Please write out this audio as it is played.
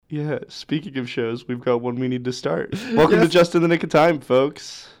Yeah, speaking of shows, we've got one we need to start. Welcome to Yes. Just in the Nick of Time,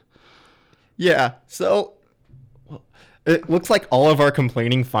 folks. Yeah, so it looks like all of our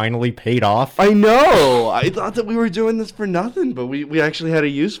complaining finally paid off. I know. I thought that we were doing this for nothing, but we actually had a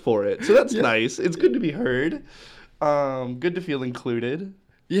use for it. So that's nice. It's good to be heard. Good to feel included.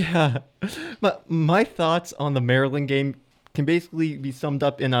 Yeah. My thoughts on the Maryland game can basically be summed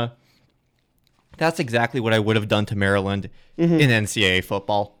up in that's exactly what I would have done to Maryland in NCAA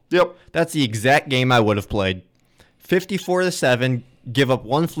football. Yep. That's the exact game I would have played. 54-7, give up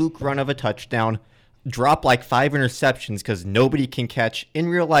one fluke run of a touchdown, drop like 5 interceptions because nobody can catch in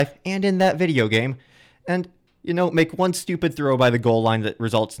real life and in that video game, and, make one stupid throw by the goal line that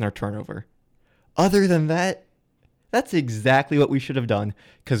results in our turnover. Other than that, that's exactly what we should have done,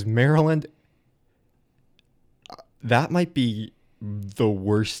 because Maryland, that might be the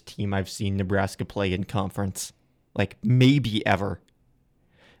worst team I've seen Nebraska play in conference. Like, maybe ever.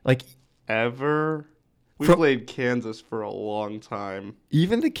 Like, Ever? We Fro- played Kansas for a long time.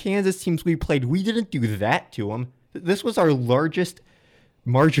 even the Kansas teams we played, we didn't do that to them. This was our largest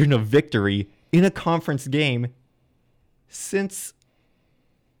margin of victory in a conference game since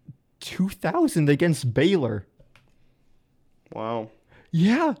 2000 against Baylor. Wow.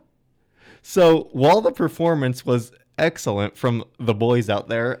 Yeah. So while the performance was excellent from the boys out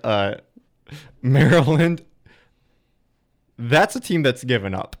there, Maryland, that's a team that's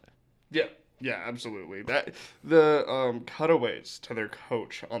given up. Yeah, absolutely. That the cutaways to their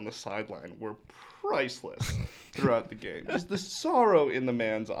coach on the sideline were priceless throughout the game. Just the sorrow in the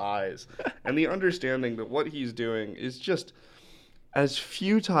man's eyes and the understanding that what he's doing is just as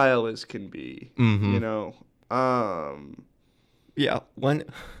futile as can be. Mhm. You know. Yeah, when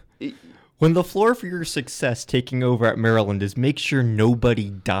It- the floor for your success taking over at Maryland is make sure nobody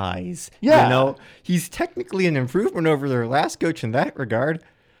dies. Yeah. He's technically an improvement over their last coach in that regard.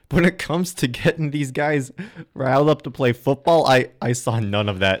 But when it comes to getting these guys riled up to play football, I saw none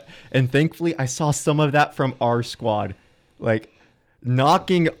of that. And thankfully, I saw some of that from our squad. Like,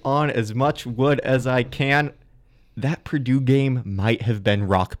 knocking on as much wood as I can, that Purdue game might have been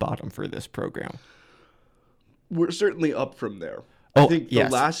rock bottom for this program. We're certainly up from there. Oh, I think the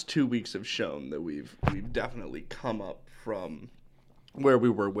yes. last 2 weeks have shown that we've definitely come up from where we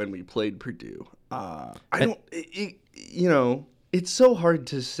were when we played Purdue. It's so hard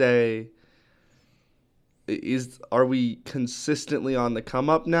to say. Are we consistently on the come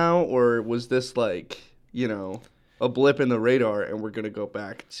up now, or was this like a blip in the radar and we're gonna go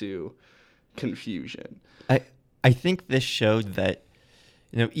back to confusion? I think this showed that,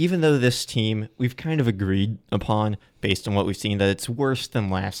 even though this team, we've kind of agreed upon, based on what we've seen, that it's worse than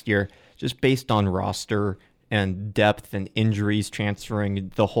last year, just based on roster and depth and injuries transferring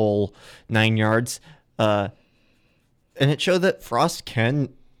the whole 9 yards. And it showed that Frost can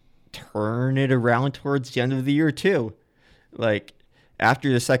turn it around towards the end of the year, too. Like,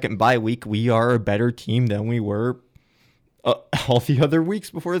 after the second bye week, we are a better team than we were all the other weeks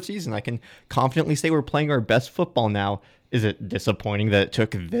before the season. I can confidently say we're playing our best football now. Is it disappointing that it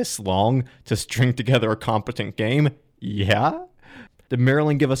took this long to string together a competent game? Yeah. Did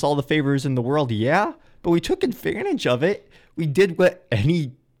Maryland give us all the favors in the world? Yeah. But we took advantage of it. We did what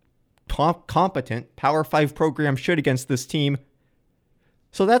any competent Power 5 program should against this team.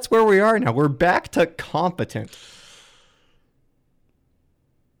 So that's where we are now. We're back to competent.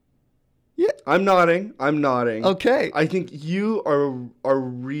 Yeah. I'm nodding. Okay. I think you are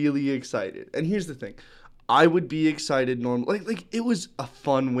really excited. And here's the thing. I would be excited normally. Like it was a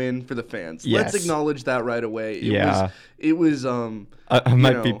fun win for the fans. Yes. Let's acknowledge that right away. It was I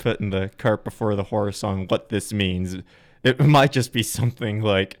might be putting the cart before the horse on what this means. It might just be something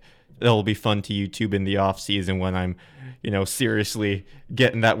like it'll be fun to YouTube in the off season when I'm, seriously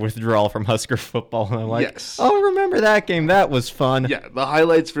getting that withdrawal from Husker football. And I'm like, Yes. oh, remember that game? That was fun. yeah, the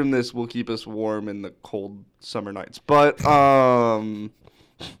highlights from this will keep us warm in the cold summer nights. But that's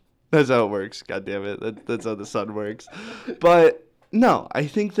how it works. God damn it. That's how the sun works. But no, I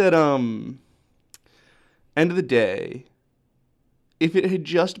think that end of the day, if it had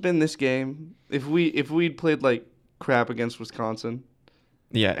just been this game, if we'd played like crap against Wisconsin,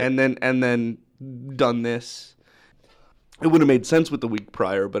 Yeah. and then done this, it would have made sense with the week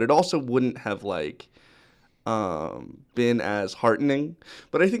prior, but it also wouldn't have been as heartening.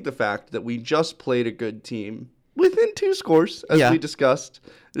 But I think the fact that we just played a good team within 2 scores, as we discussed,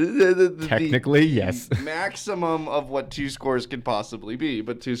 Technically, yes. maximum of what 2 scores could possibly be,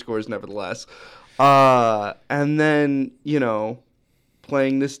 but 2 scores nevertheless. And then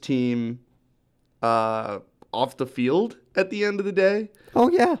playing this team off the field at the end of the day.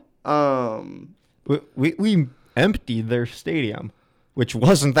 Oh, yeah. We emptied their stadium. which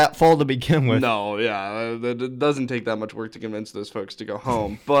wasn't that full to begin with. No, yeah, it doesn't take that much work to convince those folks to go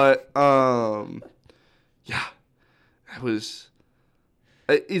home. But yeah,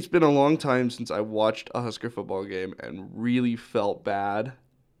 it's been a long time since I watched a Husker football game and really felt bad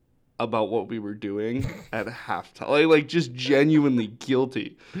about what we were doing at halftime. Like just genuinely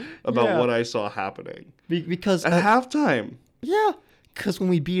guilty about what I saw happening. Because at halftime. Yeah, because when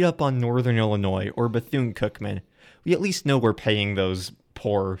we beat up on Northern Illinois or Bethune-Cookman, we at least know we're paying those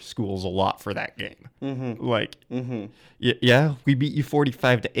poor schools a lot for that game. Mm-hmm. Yeah, we beat you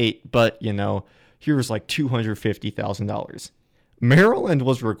 45-8, but, here's like $250,000. Maryland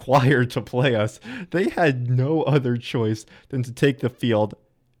was required to play us. They had no other choice than to take the field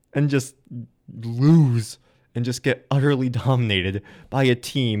and just lose and just get utterly dominated by a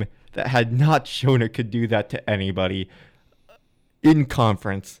team that had not shown it could do that to anybody in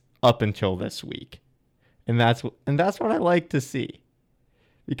conference up until this week. And that's what I like to see.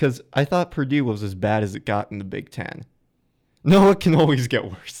 Because I thought Purdue was as bad as it got in the Big Ten. No, it can always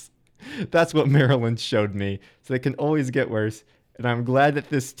get worse. That's what Maryland showed me. So it can always get worse. And I'm glad that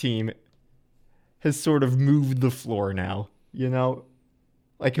this team has sort of moved the floor now,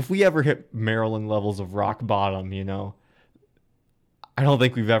 Like, if we ever hit Maryland levels of rock bottom, I don't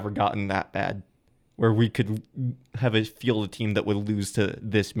think we've ever gotten that bad where we could have a field a team that would lose to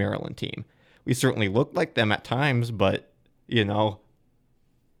this Maryland team. We certainly looked like them at times, but, I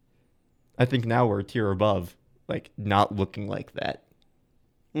think now we're a tier above, like, not looking like that.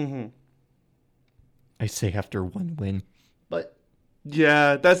 Mm-hmm. I say after one win, but...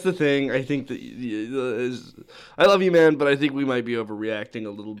 Yeah, that's the thing. I think that I love you, man, but I think we might be overreacting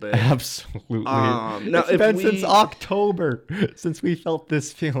a little bit. Absolutely. Now, it's been since October since we felt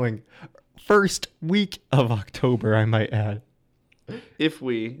this feeling. First week of October, I might add. If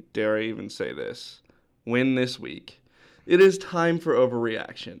we, dare I even say this, win this week, it is time for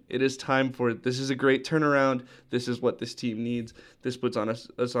overreaction. It is time for, this is a great turnaround. This is what this team needs. This puts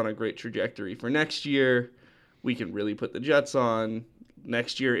us on a great trajectory for next year. We can really put the Jets on.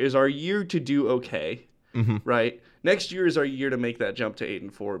 Next year is our year to do okay, right? Next year is our year to make that jump to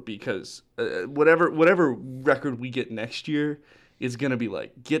 8-4 because whatever record we get next year is gonna be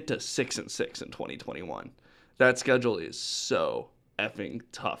like get to 6-6 in 2021. That schedule is so effing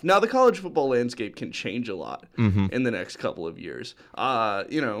tough. Now the college football landscape can change a lot in the next couple of years. 2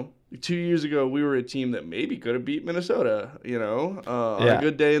 years ago we were a team that maybe could have beat Minnesota. On a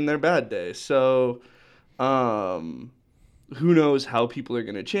good day and their bad day. So. Who knows how people are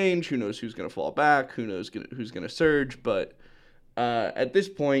going to change? Who knows who's going to fall back? Who knows who's going to surge? But at this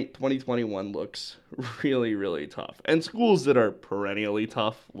point, 2021 looks really, really tough. And schools that are perennially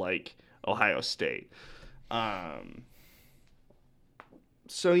tough, like Ohio State.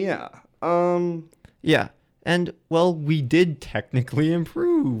 So, yeah. Yeah. And, well, we did technically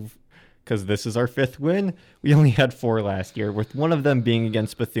improve. Because this is our 5th win. We only had 4 last year, with one of them being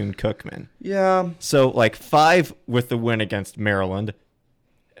against Bethune-Cookman. Yeah. So, 5 with the win against Maryland,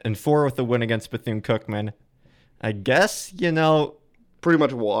 and 4 with the win against Bethune-Cookman. I guess, pretty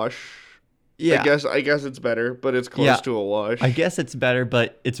much a wash. Yeah. I guess it's better, but it's close to a wash. I guess it's better,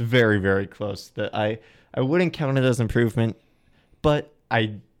 but it's very, very close. I wouldn't count it as improvement, but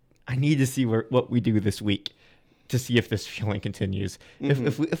I need to see what we do this week to see if this feeling continues.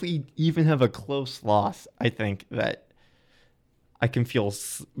 If we even have a close loss, I think that I can feel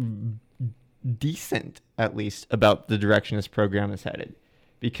decent, at least, about the direction this program is headed.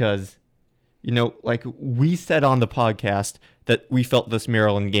 Because, we said on the podcast that we felt this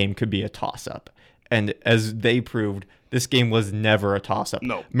Maryland game could be a toss-up. And as they proved, this game was never a toss-up.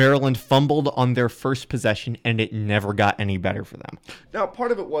 No. Maryland fumbled on their first possession, and it never got any better for them. Now,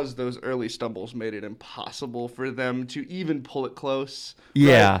 part of it was those early stumbles made it impossible for them to even pull it close.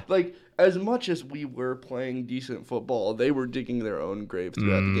 Yeah. Right? Like, as much as we were playing decent football, they were digging their own grave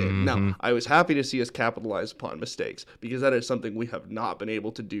throughout the game. Now, I was happy to see us capitalize upon mistakes, because that is something we have not been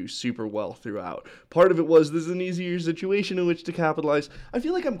able to do super well throughout. Part of it was this is an easier situation in which to capitalize. I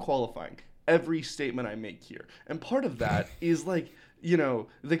feel like I'm qualifying every statement I make here. And part of that is the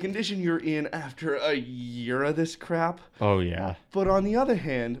condition you're in after a year of this crap. Oh, yeah. But on the other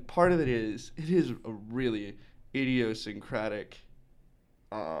hand, part of it is a really idiosyncratic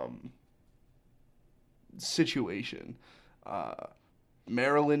situation.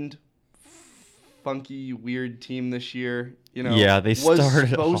 Maryland, funky, weird team this year. Yeah, they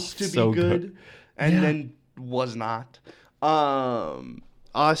started was supposed to be so good, and then was not.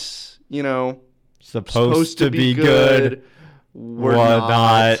 Us, supposed to be good. We're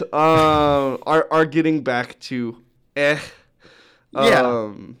not. Are getting back to Yeah.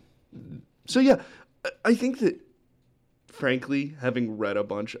 So yeah, I think that frankly, having read a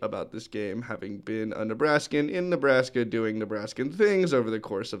bunch about this game, having been a Nebraskan in Nebraska doing Nebraskan things over the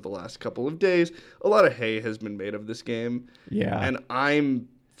course of the last couple of days, a lot of hay has been made of this game. Yeah. And I'm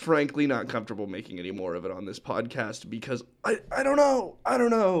frankly not comfortable making any more of it on this podcast because I don't know. I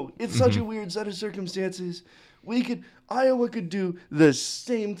don't know. It's such a weird set of circumstances. Iowa could do the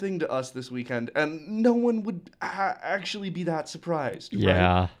same thing to us this weekend, and no one would actually be that surprised.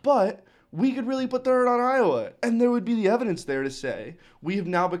 Yeah. Right? But we could really put the hurt on Iowa, and there would be the evidence there to say we have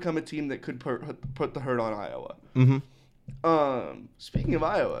now become a team that could put the hurt on Iowa. Speaking of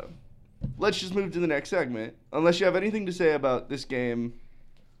Iowa, let's just move to the next segment. Unless you have anything to say about this game,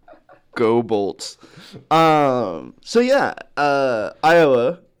 go Bolts. Iowa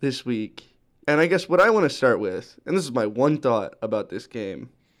this week. And I guess what I want to start with, and this is my one thought about this game,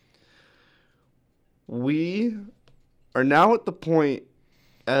 we are now at the point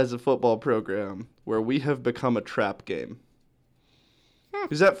as a football program where we have become a trap game.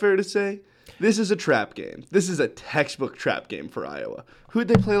 Is that fair to say? This is a trap game. This is a textbook trap game for Iowa. Who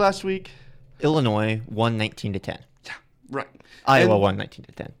did they play last week? Illinois won 19-10. Yeah, right. Iowa won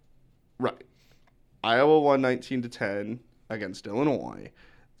 19-10. Right. Iowa won 19-10 against Illinois.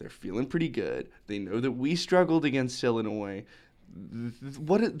 They're feeling pretty good. They know that we struggled against Illinois.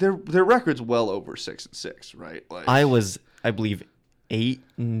 Their record's well over 6-6, right? Like Iowa's, I believe, 8-3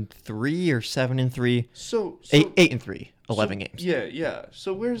 or 7-3. So 8-3, 11 games. Yeah.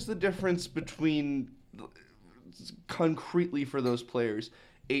 So where's the difference between concretely for those players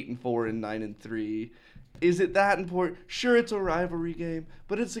 8-4 and 9-3? Is it that important? Sure, it's a rivalry game,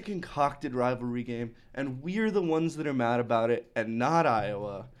 but it's a concocted rivalry game, and we're the ones that are mad about it, and not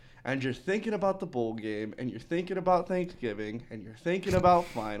Iowa. And you're thinking about the bowl game, and you're thinking about Thanksgiving, and you're thinking about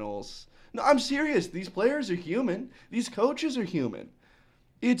finals. No, I'm serious. These players are human. These coaches are human.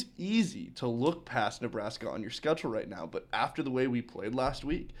 It's easy to look past Nebraska on your schedule right now, but after the way we played last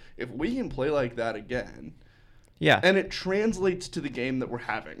week, if we can play like that again, yeah, and it translates to the game that we're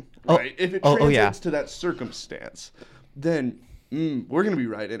having, right? If it translates to that circumstance, then we're going to be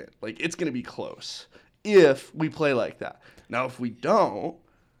right in it. Like, it's going to be close if we play like that. Now, if we don't,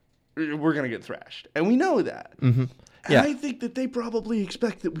 we're going to get thrashed. And we know that. Mm-hmm. Yeah. And I think that they probably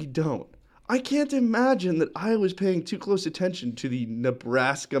expect that we don't. I can't imagine that Iowa's paying too close attention to the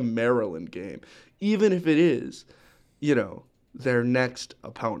Nebraska-Maryland game, even if it is, their next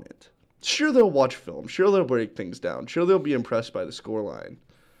opponent. Sure, they'll watch film. Sure, they'll break things down. Sure, they'll be impressed by the scoreline.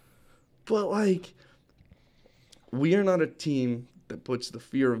 But, we are not a team that puts the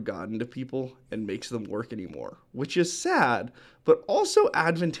fear of God into people and makes them work anymore, which is sad, but also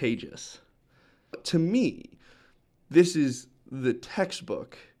advantageous. To me, this is the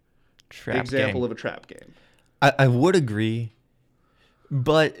textbook example of a trap game. I would agree,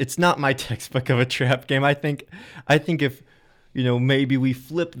 but it's not my textbook of a trap game. I think if maybe we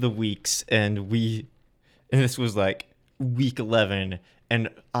flip the weeks and this was like week 11 and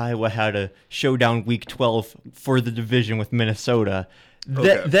Iowa had a showdown week 12 for the division with Minnesota,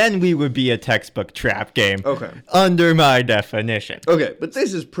 then we would be a textbook trap game. Okay. Under my definition. Okay, but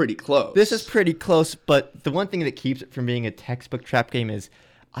this is pretty close. This is pretty close, but the one thing that keeps it from being a textbook trap game is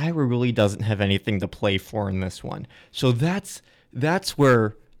Iowa really doesn't have anything to play for in this one. So that's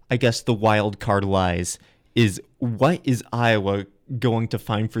where I guess the wild card lies. Is what is Iowa going to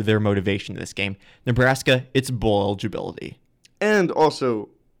find for their motivation in this game? Nebraska, it's bowl eligibility. And also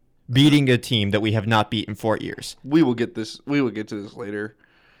beating a team that we have not beaten in 4 years. We will get to this later.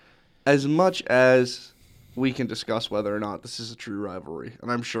 As much as we can discuss whether or not this is a true rivalry,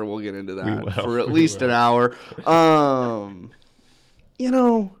 and I'm sure we'll get into that for at least an hour.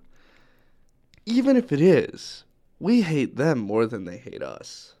 Even if it is, we hate them more than they hate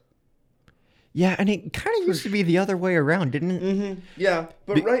us. Yeah, and it kind of used to be the other way around, didn't it? Mm-hmm. Yeah,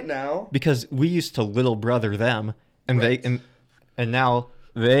 but right now, because we used to little brother them, and right. and now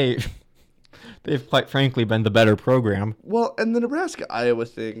they've quite frankly been the better program. Well, and the Nebraska-Iowa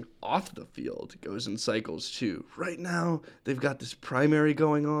thing off the field goes in cycles too. Right now, they've got this primary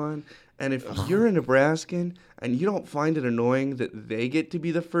going on, and if you're a Nebraskan and you don't find it annoying that they get to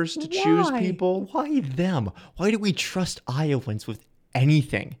be the first to choose people, why them? Why do we trust Iowans with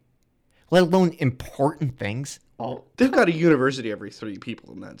anything? Let alone important things. Oh, they've got a university every 3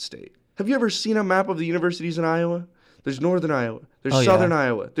 people in that state. Have you ever seen a map of the universities in Iowa? There's Northern Iowa. There's Southern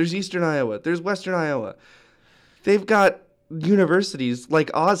Iowa. There's Eastern Iowa. There's Western Iowa. They've got universities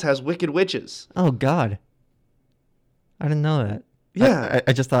like Oz has Wicked Witches. Oh, God. I didn't know that. Yeah.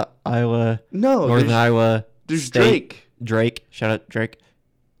 I just thought Iowa. No. Northern Iowa. There's State. Drake. Shout out Drake.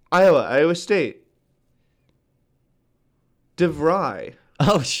 Iowa State. DeVry.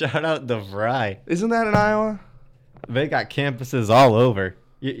 Oh, shout out DeVry. Isn't that in Iowa? They got campuses all over.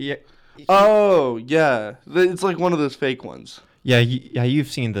 Oh, yeah. It's like one of those fake ones. Yeah, you've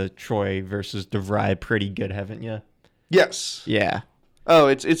seen the Troy versus DeVry pretty good, haven't you? Yes. Yeah. Oh,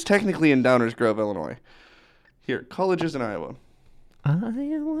 it's technically in Downers Grove, Illinois. Here, colleges in Iowa.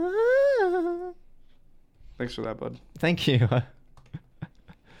 Iowa. Thanks for that, bud. Thank you.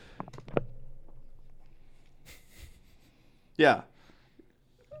 Yeah.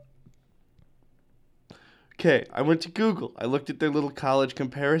 Okay, I went to Google. I looked at their little college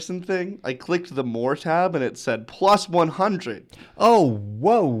comparison thing. I clicked the More tab, and it said plus 100. Oh,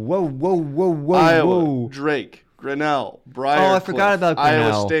 whoa, Iowa, Drake, Grinnell, Briarcliff, I forgot about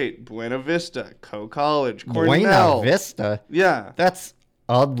Grinnell. Iowa State, Buena Vista, Coe College, Cornell. Buena Vista? Yeah. That's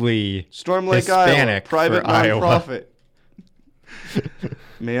oddly Storm Lake, Hispanic Iowa, private for Iowa. nonprofit.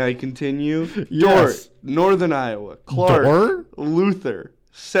 May I continue? Yes. Dort, Northern Iowa, Clark, Dort? Luther,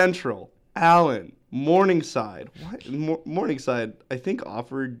 Central, Allen, Morningside. What? Morningside, I think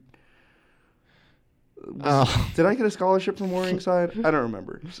offered. Did I get a scholarship from Morningside? I don't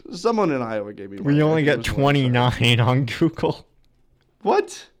remember. Someone in Iowa gave me money. We I only think it got was 29 on Google.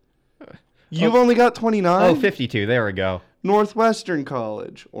 What? You've only got 29? Oh, 52. There we go. Northwestern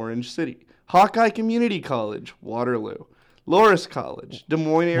College, Orange City. Hawkeye Community College, Waterloo. Loris College, Des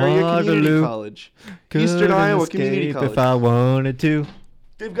Moines Area Community Waterloo. College. Eastern Iowa Community College. If I wanted to.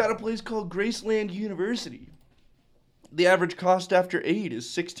 They've got a place called Graceland University. The average cost after aid is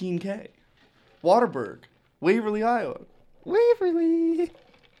 $16K. Waterburg, Waverly, Iowa. Waverly.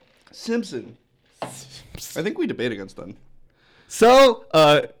 Simpson. I think we debate against them. So,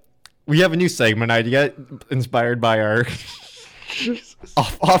 we have a new segment idea inspired by our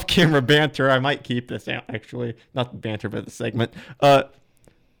off-camera banter. I might keep this out, actually. Not the banter, but the segment.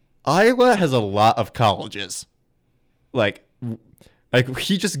 Iowa has a lot of colleges. Like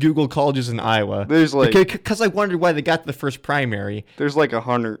he just Googled colleges in Iowa. There's like... Because I wondered why they got the first primary. There's like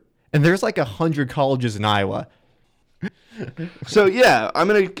 100. And there's like 100 colleges in Iowa. So, yeah, I'm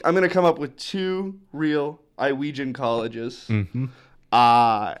gonna come up with 2 real Iowegian colleges. Mm-hmm.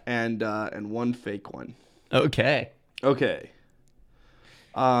 And one fake one. Okay. Okay.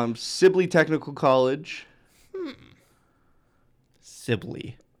 Sibley Technical College.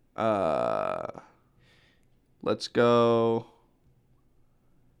 Sibley. Let's go.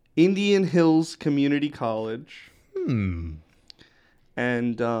 Indian Hills Community College.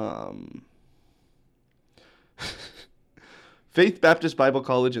 And Faith Baptist Bible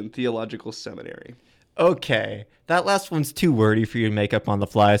College and Theological Seminary. Okay. That last one's too wordy for you to make up on the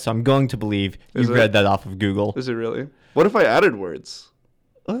fly, so I'm going to believe Is you it? read that off of Google. Is it really? What if I added words?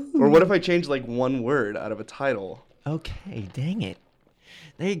 Oh. Or what if I changed like one word out of a title? Okay, dang it.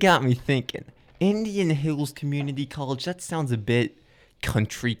 They got me thinking. Indian Hills Community College, that sounds a bit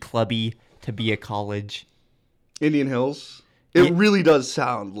country clubby to be a college. Indian Hills? It really does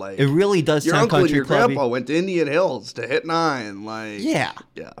sound like... It really does your sound uncle and country your clubby. grandpa went to Indian Hills to hit 9. Like... Yeah.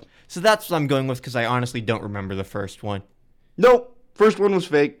 Yeah. So that's what I'm going with because I honestly don't remember the first one. Nope. First one was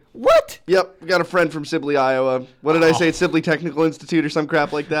fake. What? Yep. We got a friend from Sibley, Iowa. What did I say? Sibley Technical Institute or some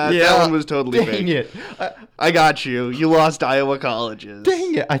crap like that? Yeah. That one was totally Dang fake. it. I got you. You lost Iowa colleges.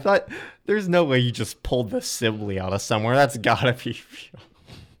 Dang it. I thought there's no way you just pulled the Sibley out of somewhere. That's gotta be real.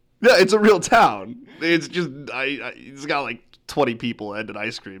 Yeah, it's a real town. It's just, it's got like 20 people and an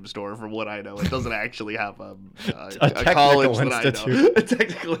ice cream store from what I know. It doesn't actually have a college that I know. A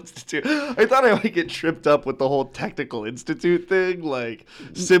technical institute. I thought I might get tripped up with the whole technical institute thing. Like,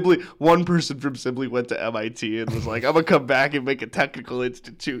 Sibley, one person from Sibley went to MIT and was like, I'm going to come back and make a technical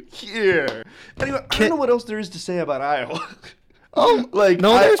institute here. Anyway, I don't know what else there is to say about Iowa.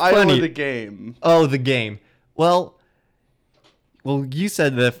 There's Iowa plenty. the game. Oh, the game. Well, you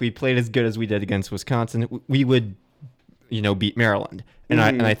said that if we played as good as we did against Wisconsin, we would, beat Maryland. And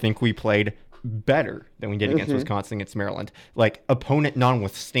I think we played better than we did against Wisconsin against Maryland. Like, opponent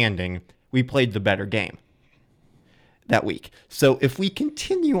notwithstanding, we played the better game that week. So if we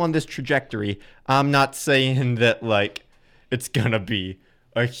continue on this trajectory, I'm not saying that, it's going to be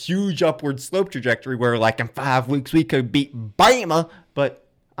a huge upward slope trajectory where, in 5 weeks we could beat Bama, but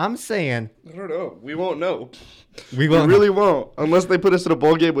I'm saying... I don't know. We won't know. We really won't. Unless they put us in a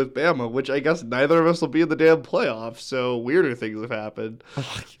bowl game with Bama, which I guess neither of us will be in the damn playoffs, so weirder things have happened.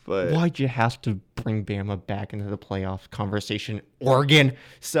 But why'd you have to bring Bama back into the playoff conversation? Oregon.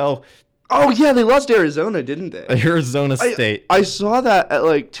 So... Oh, yeah, they lost Arizona, didn't they? Arizona State. I saw that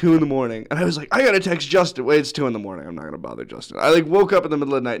at 2 in the morning, and I was like, I gotta text Justin. Wait, it's 2 in the morning. I'm not gonna bother Justin. I woke up in the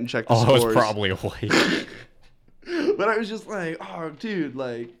middle of the night and checked the scores. I was probably awake. But I was just like, oh, dude,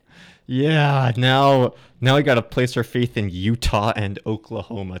 Yeah, now we got to place our faith in Utah and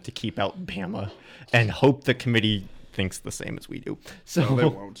Oklahoma to keep out Bama. and hope the committee thinks the same as we do. So No, they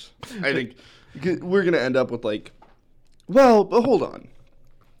won't. I think we're going to end up with but hold on.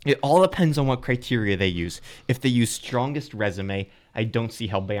 it all depends on what criteria they use. If they use strongest resume, I don't see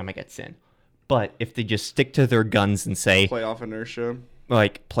how Bama gets in. But if they just stick to their guns and say Playoff inertia.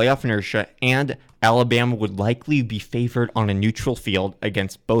 Playoff inertia, and Alabama would likely be favored on a neutral field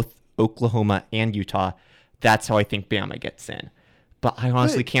against both Oklahoma and Utah, that's how I think Bama gets in. But I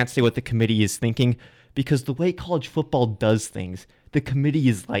honestly can't say what the committee is thinking, because the way college football does things, the committee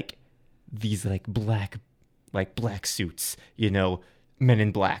is like these black suits, Men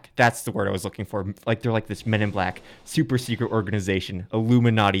in Black. That's the word I was looking for. They're like this Men in Black super secret organization,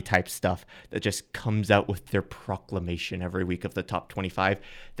 Illuminati type stuff that just comes out with their proclamation every week of the top 25,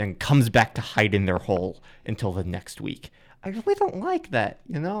 then comes back to hide in their hole until the next week. I really don't like that,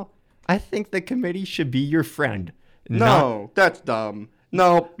 I think the committee should be your friend. No, that's dumb.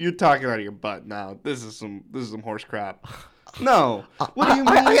 No, you're talking out of your butt now. This is some horse crap. No. What do you mean?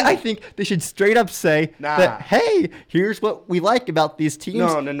 I think they should straight up say that, hey, here's what we like about these teams.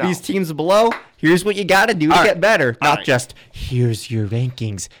 No. These teams below, here's what you got to do to get better. Not right. just, here's your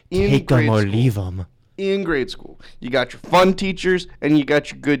rankings. In Take them or grade school. leave them. In grade school, you got your fun teachers and you got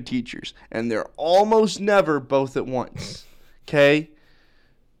your good teachers. And they're almost never both at once. Okay?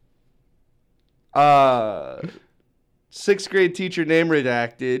 Sixth grade teacher name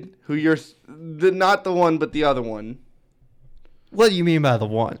redacted, who you're not the one but the other one. What do you mean by the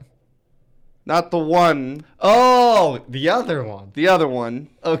one? Not the one, Oh, the other one. the other one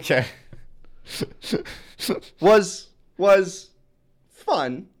Okay. was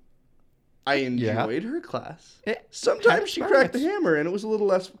fun. I enjoyed her class. Sometimes she cracked the hammer, and it was a little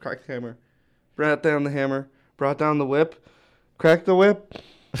less cracked the hammer. Brought down the hammer, brought down the whip, cracked the whip.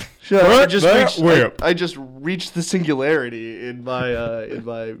 Shut up. I just reached the singularity in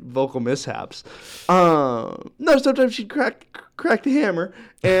my vocal mishaps. No, sometimes she'd crack the hammer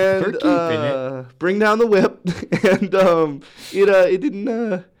and We're keeping it. bring down the whip, and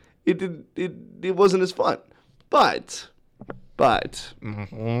it wasn't as fun. But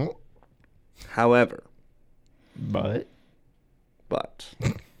Mm-hmm. however, But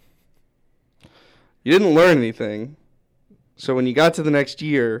you didn't learn anything. So when you got to the next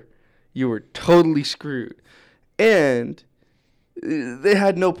year, you were totally screwed. And they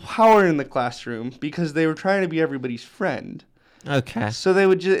had no power in the classroom because they were trying to be everybody's friend. okay. So they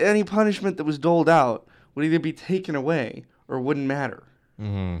would any punishment that was doled out would either be taken away or wouldn't matter.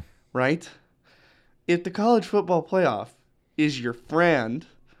 Mm-hmm. Right? If the college football playoff is your friend,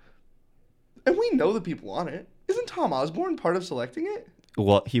 and we know the people on it, isn't Tom Osborne part of selecting it?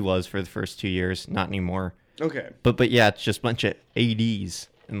 Well, he was for the first 2 years, not anymore. Okay. But yeah, it's just a bunch of ADs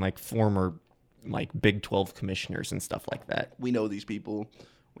and former Big 12 commissioners and stuff like that. We know these people.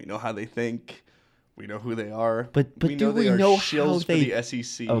 We know how they think. We know who they are. But we do know we they are know how shills they- for the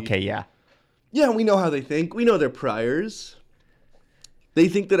SEC. Okay, yeah. Yeah, we know how they think. We know their priors. They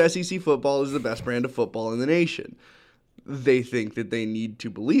think that SEC football is the best brand of football in the nation. They think that they need to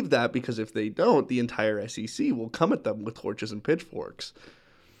believe that because if they don't, the entire SEC will come at them with torches and pitchforks.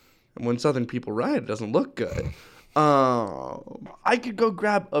 And when Southern people riot, it doesn't look good. I could go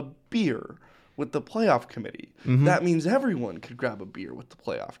grab a beer with the playoff committee. Mm-hmm. That means everyone could grab a beer with the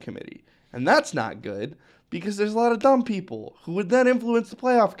playoff committee. And that's not good because there's a lot of dumb people who would then influence the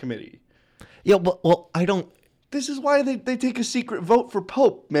playoff committee. Yeah, well, I don't... This is why they take a secret vote for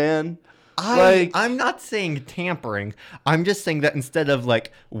Pope, man. I'm not saying tampering. I'm just saying that instead of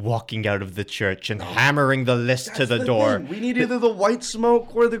walking out of the church and hammering the list to the door. thing. We need either the white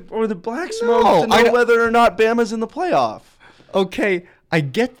smoke or the black smoke No, to know whether or not Bama's in the playoff. Okay, I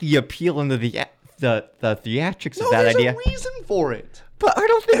get the appeal and the theatrics No, of that there's idea. a reason for it. But I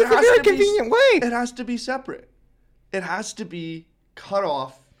don't think It it's a has very to be- convenient way. It has to be separate. It has to be cut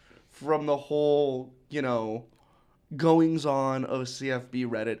off from the whole, goings on of CFB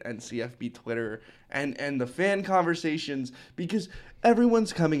Reddit and CFB Twitter and the fan conversations because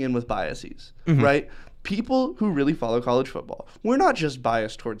everyone's coming in with biases, right? People who really follow college football, we're not just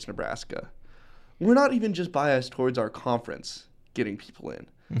biased towards Nebraska. We're not even just biased towards our conference getting people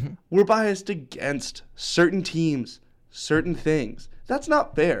in. We're biased against certain teams, certain things. That's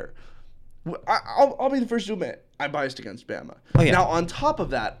not fair. I'll be the first to admit I'm biased against Bama. Oh, yeah. Now, on top of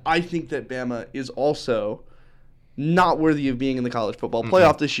that, I think that Bama is also not worthy of being in the college football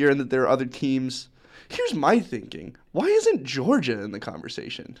playoff this year and that there are other teams. Here's my thinking. Why isn't Georgia in the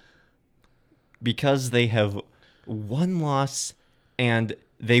conversation? Because they have one loss and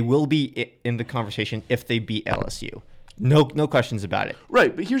they will be in the conversation if they beat LSU. No questions about it.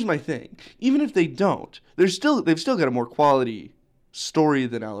 Right, but here's my thing. Even if they don't, they've still got a more quality story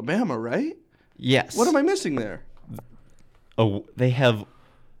than Alabama, right? Yes. What am I missing there? Oh, they have.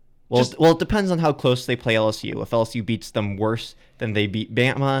 Well, it depends on how close they play LSU. If LSU beats them worse than they beat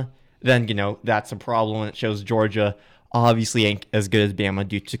Bama, then that's a problem. It shows Georgia obviously ain't as good as Bama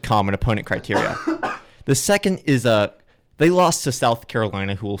due to common opponent criteria. The second is they lost to South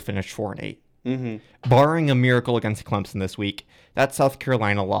Carolina, who will finish 4-8. Mm-hmm. Barring a miracle against Clemson this week, that South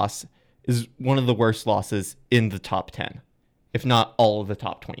Carolina loss is one of the worst losses in the top 10, if not all of the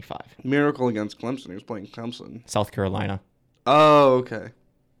top 25. Miracle against Clemson. He was playing Clemson. South Carolina. Oh, okay.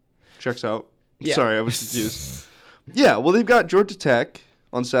 Checks out. Yeah. Sorry, I was confused. Yeah, well, they've got Georgia Tech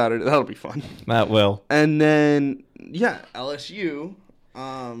on Saturday. That'll be fun. That will. And then, LSU.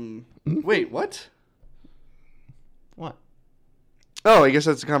 Wait, what? What? Oh, I guess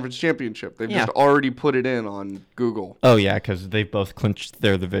that's the conference championship. They've just already put it in on Google. Oh, yeah, because they've both clinched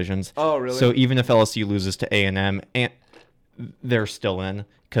their divisions. Oh, really? So even if LSU loses to A&M, they're still in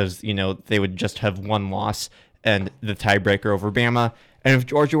because, they would just have one loss and the tiebreaker over Bama. And if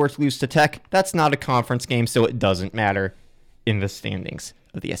Georgia were to lose to Tech, that's not a conference game, so it doesn't matter in the standings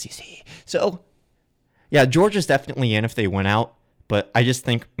of the SEC. So, yeah, Georgia's definitely in if they win out, but I just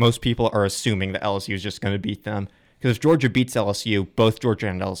think most people are assuming that LSU is just going to beat them. Because if Georgia beats LSU, both Georgia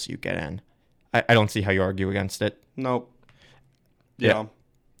and LSU get in. I don't see how you argue against it. Nope. Yeah.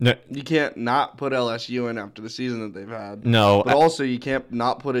 No. You can't not put LSU in after the season that they've had. No. But also, you can't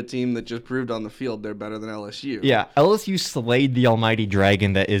not put a team that just proved on the field they're better than LSU. Yeah, LSU slayed the almighty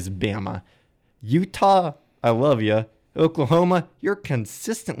dragon that is Bama. Utah, I love you. Oklahoma, you're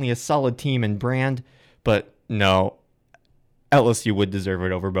consistently a solid team and brand, but no, LSU would deserve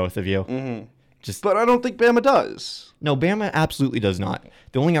it over both of you. Mm-hmm. But I don't think Bama does. No, Bama absolutely does not.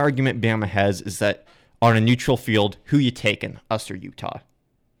 The only argument Bama has is that on a neutral field, who you taking, us or Utah?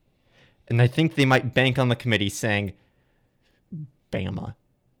 And I think they might bank on the committee saying, Bama.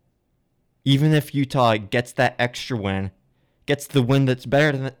 Even if Utah gets that extra win, gets the win that's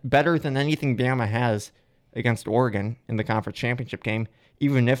better than anything Bama has against Oregon in the conference championship game,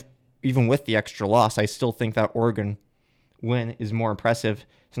 even with the extra loss, I still think that Oregon win is more impressive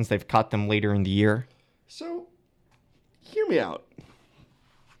since they've caught them later in the year. So, hear me out.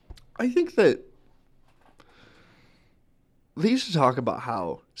 I think that they used to talk about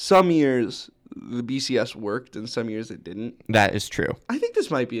how some years the BCS worked and some years it didn't. That is true. I think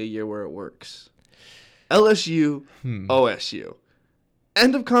this might be a year where it works. LSU, OSU.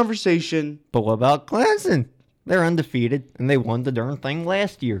 End of conversation. But what about Clemson? They're undefeated, and they won the darn thing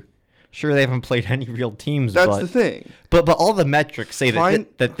last year. Sure, they haven't played any real teams. That's the thing. But all the metrics say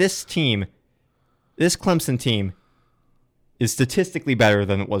that this team, this Clemson team, is statistically better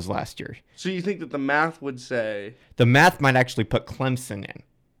than it was last year. So you think that the math would say... The math might actually put Clemson in.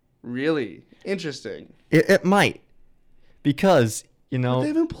 Really? Interesting. It might. Because, But they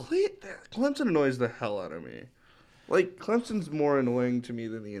haven't played that. Clemson annoys the hell out of me. Like, Clemson's more annoying to me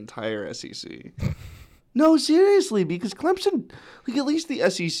than the entire SEC. No, seriously, because Clemson, at least the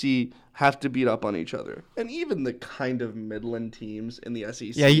SEC have to beat up on each other. And even the kind of Midland teams in the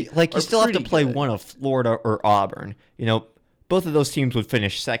SEC. Yeah, you still have to play good. one of Florida or Auburn. Both of those teams would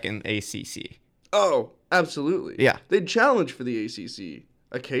finish second in the ACC. Oh, absolutely. Yeah. They'd challenge for the ACC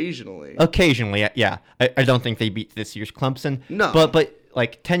occasionally. Occasionally, yeah. I don't think they beat this year's Clemson. No. But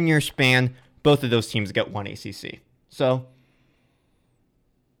 10-year span, both of those teams get one ACC. So...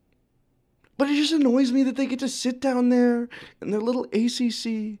 But it just annoys me that they get to sit down there in their little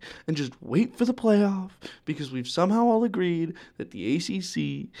ACC and just wait for the playoff because we've somehow all agreed that the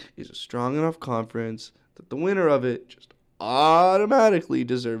ACC is a strong enough conference that the winner of it just automatically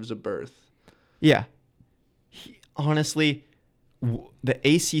deserves a berth. Yeah. Honestly, the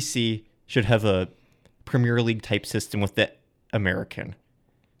ACC should have a Premier League type system with the American.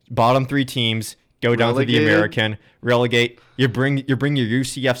 Bottom three teams go down to the American, relegate. You bring your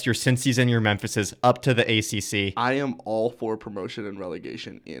UCFs, your Cincy's, and your Memphises up to the ACC. I am all for promotion and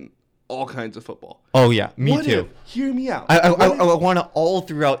relegation in all kinds of football. Oh yeah, me too. Hear me out. I want it all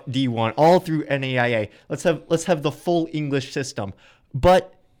throughout D1, all through NAIA. Let's have the full English system,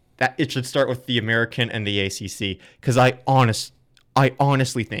 but that it should start with the American and the ACC because I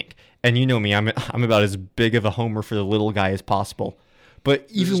honestly think, and you know me, I'm about as big of a homer for the little guy as possible. But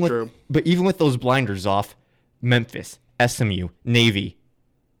even with those blinders off, Memphis, SMU, Navy,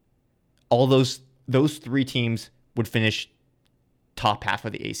 all those three teams would finish top half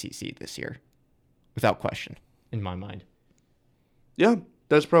of the ACC this year, without question, in my mind. Yeah,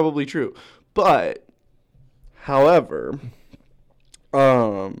 that's probably true. But, however,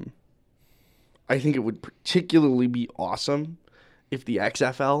 I think it would particularly be awesome if the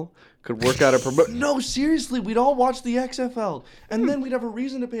XFL could work out a No, seriously, we'd all watch the XFL, and then we'd have a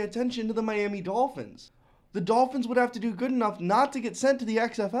reason to pay attention to the Miami Dolphins. The Dolphins would have to do good enough not to get sent to the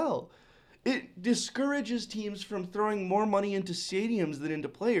XFL. It discourages teams from throwing more money into stadiums than into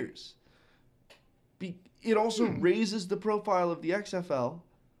players. It also raises the profile of the XFL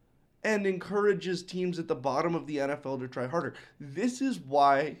and encourages teams at the bottom of the NFL to try harder. This is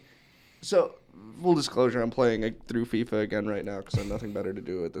why... So, full disclosure, I'm playing through FIFA again right now because I have nothing better to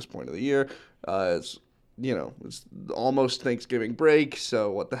do at this point of the year. It's almost Thanksgiving break,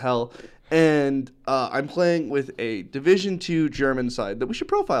 so what the hell. And I'm playing with a Division II German side that we should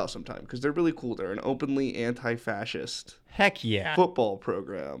profile sometime because they're really cool. They're an openly anti-fascist Heck yeah. football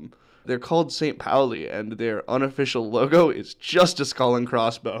program. They're called St. Pauli, and their unofficial logo is just a skull and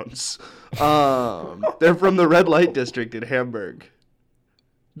crossbones. They're from the red light district in Hamburg.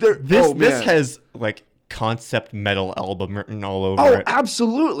 This has like concept metal album written all over it. Oh,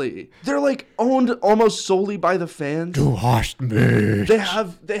 absolutely. They're like owned almost solely by the fans. Du hast mich. They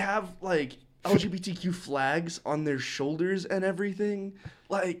have like LGBTQ flags on their shoulders and everything.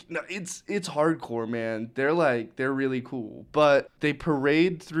 Like, no, it's hardcore, man. They're really cool. But they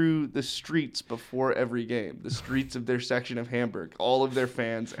parade through the streets before every game. The streets of their section of Hamburg. All of their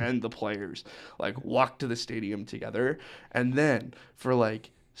fans and the players like walk to the stadium together. And then for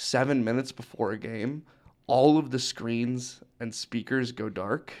like 7 minutes before a game, all of the screens and speakers go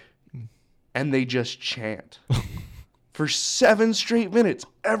dark and they just chant. For 7 straight minutes,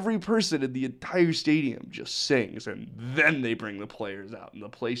 every person in the entire stadium just sings, and then they bring the players out, and the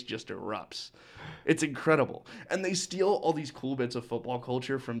place just erupts. It's incredible. And they steal all these cool bits of football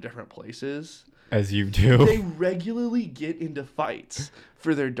culture from different places. As you do. They regularly get into fights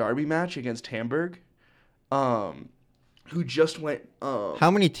for their derby match against Hamburg, who just went...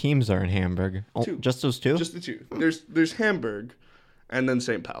 How many teams are in Hamburg? 2. Just those 2? Just the 2. There's Hamburg, and then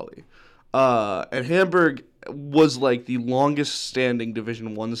St. Pauli. And Hamburg was like the longest standing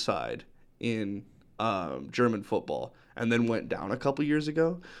Division I side in German football, and then went down a couple years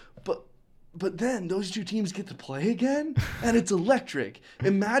ago. But then those 2 teams get to play again, and it's electric.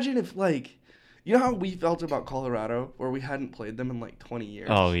 Imagine if like, you know how we felt about Colorado, where we hadn't played them in like 20 years?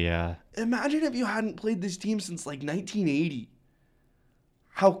 Oh, yeah. Imagine if you hadn't played this team since like 1980.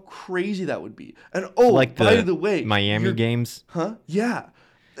 How crazy that would be. And like by the way, Miami games? Huh? Yeah.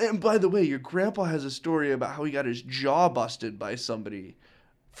 And by the way, your grandpa has a story about how he got his jaw busted by somebody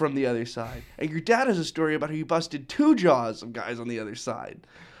from the other side. And your dad has a story about how he busted 2 jaws of guys on the other side.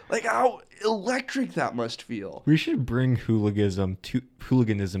 Like, how electric that must feel. We should bring hooliganism to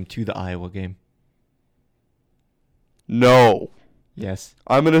the Iowa game. No. Yes.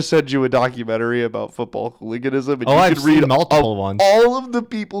 I'm going to send you a documentary about football hooliganism. And I've seen multiple ones. All of the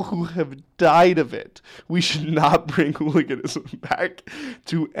people who have died of it. We should not bring hooliganism back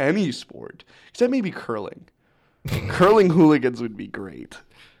to any sport. Except maybe curling. Curling hooligans would be great.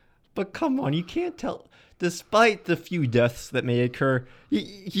 But come on, you can't tell. Despite the few deaths that may occur,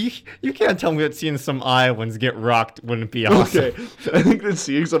 you can't tell me that seeing some Iowans get rocked wouldn't be awesome. Okay, I think that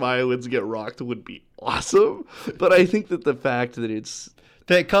seeing some Iowans get rocked would be awesome, but I think that the fact that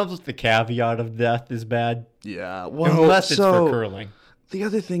it comes with the caveat of death is bad. Yeah, well, unless it's for curling. The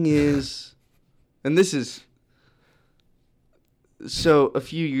other thing is, and this is, so a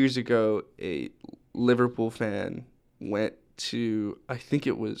few years ago, a Liverpool fan went to, I think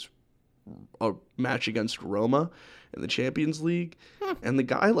it was a match against Roma in the Champions League, and the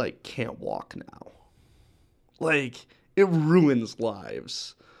guy like can't walk now. Like, it ruins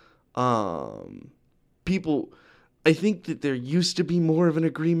lives. People, I think that there used to be more of an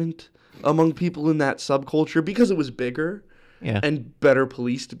agreement among people in that subculture because it was bigger and better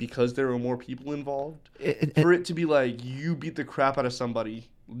policed because there were more people involved. For it to be like, you beat the crap out of somebody,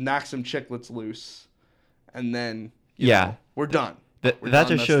 knock some chiclets loose, and then you know, we're done. That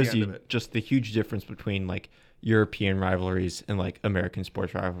just shows you just the huge difference between like European rivalries and like American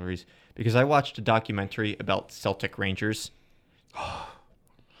sports rivalries. Because I watched a documentary about Celtic Rangers,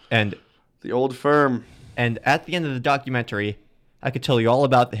 and the old firm. And at the end of the documentary, I could tell you all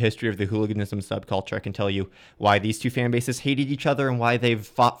about the history of the hooliganism subculture. I can tell you why these 2 fan bases hated each other and why they've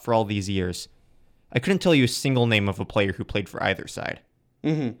fought for all these years. I couldn't tell you a single name of a player who played for either side.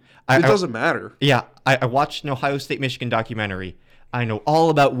 Mm-hmm. It doesn't matter. Yeah, I watched an Ohio State-Michigan documentary. I know all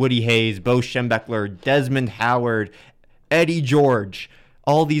about Woody Hayes, Bo Schembechler, Desmond Howard, Eddie George,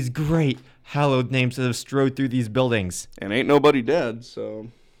 all these great hallowed names that have strode through these buildings. And ain't nobody dead, so...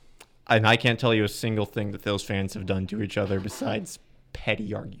 And I can't tell you a single thing that those fans have done to each other besides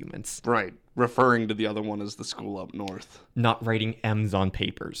petty arguments. Right. Referring to the other one as the school up north. Not writing M's on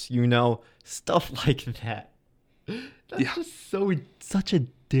papers. You know, stuff like that. That's just such a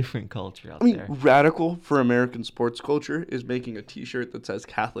different culture out I mean, there. radical for American sports culture is making a T-shirt that says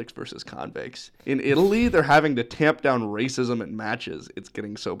Catholics versus convicts. In Italy, they're having to tamp down racism in matches. It's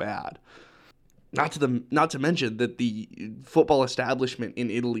getting so bad. Not to mention that the football establishment in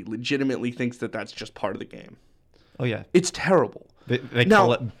Italy legitimately thinks that that's just part of the game. Oh yeah, It's terrible. they Now-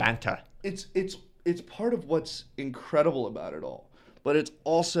 call it banter. It's part of what's incredible about it all, but it's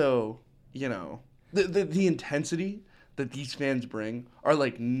also, the intensity that these fans bring are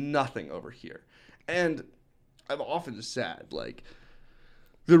like nothing over here. And I've often said, like,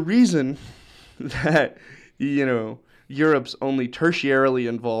 the reason that, Europe's only tertiarily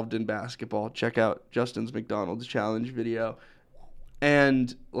involved in basketball, check out Justin's McDonald's challenge video,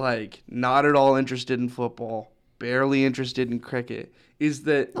 and, like, not at all interested in football, barely interested in cricket, is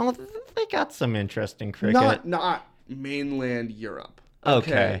that Oh, they got some interest in cricket. not mainland Europe.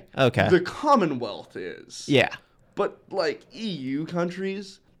 Okay. The Commonwealth is. Yeah. But, like, EU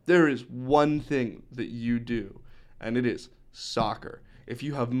countries, there is one thing that you do, and it is soccer. If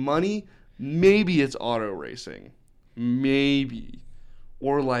you have money, maybe it's auto racing. Maybe.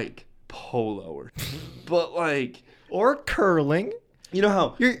 Or, like, polo. But, like, Or curling. you know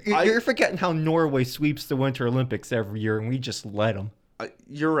how... You're forgetting how Norway sweeps the Winter Olympics every year, and we just let them.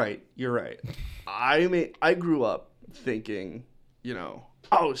 You're right. I grew up thinking,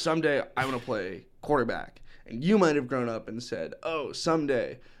 oh, someday I want to play quarterback. And you might have grown up and said, oh,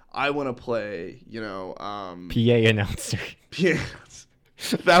 someday I want to play, PA announcer. pianos.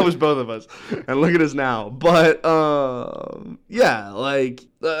 That was both of us. And look at us now. But, like,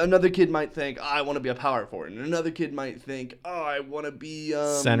 another kid might think, oh, I want to be a power forward. And another kid might think, oh, I want to be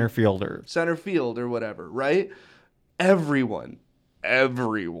Center fielder. center field or whatever, right? Everyone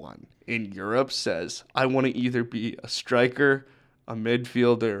in Europe says, I want to either be a striker, a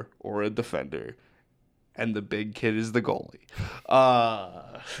midfielder, or a defender. And the big kid is the goalie.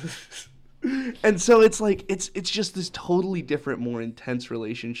 And so it's like, it's just this totally different, more intense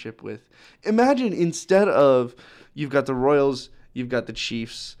relationship with, imagine instead of, you've got the Royals, you've got the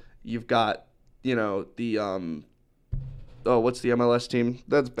Chiefs, you've got, the, what's the MLS team?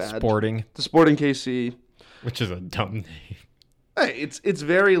 That's bad. Sporting, The Sporting KC. which is a dumb name. Hey, it's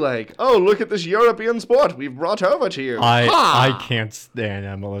very like, oh, look at this European sport we've brought over to you. I can't stand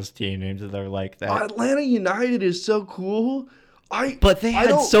MLS team names that are like that. Atlanta United is so cool. But they I had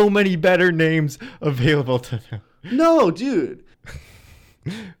don't- so many better names available to them. No, dude.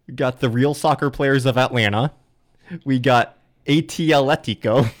 We got the Real Soccer Players of Atlanta. We got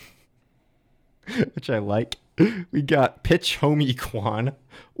Atletico, which I like. We got Pitch Homie Kwan,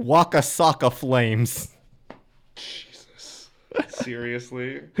 Waka Saka Flames, Jesus.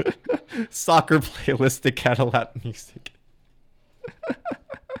 Seriously? Soccer Playlist to Cadillac Music.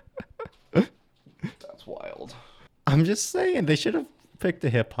 That's wild. I'm just saying, they should have picked a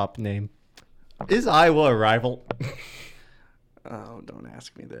hip-hop name. Is Iowa a rival? Oh, don't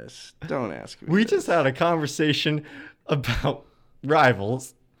ask me this. Don't ask me We this. just had a conversation about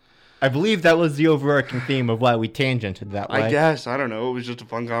rivals. I believe that was the overarching theme of why we tangented that way. I guess. I don't know. It was just a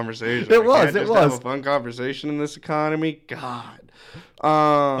fun conversation. It was, I can't it just have was. a fun conversation in this economy. God.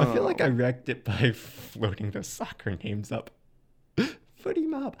 I feel like I wrecked it by floating those soccer names up. Footy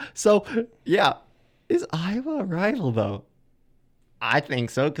mob. So, yeah. Is Iowa a rival, though? I think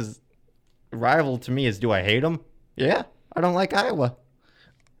so, because rival to me is, do I hate them? Yeah. I don't like Iowa.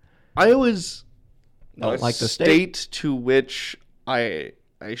 Iowa's Don't a like the state to which I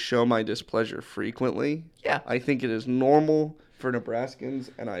show my displeasure frequently. Yeah. I think it is normal for Nebraskans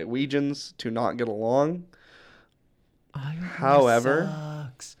and Iowegians to not get along. Iowa However-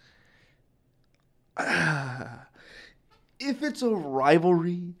 sucks. If it's a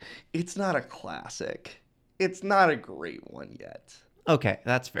rivalry, it's not a classic. It's not a great one yet. Okay,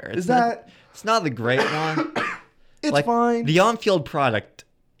 that's fair. It's Is not, that... It's not the great one. It's Like, fine. The on-field product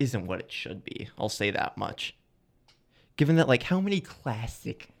isn't what it should be. I'll say that much. Given that, like, how many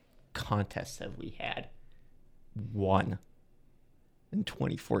classic contests have we had? One in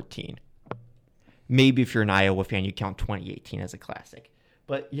 2014. Maybe if you're an Iowa fan, you count 2018 as a classic.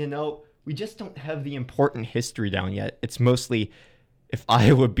 But, we just don't have the important history down yet. It's mostly, if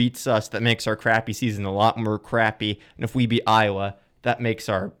Iowa beats us, that makes our crappy season a lot more crappy. And if we beat Iowa, that makes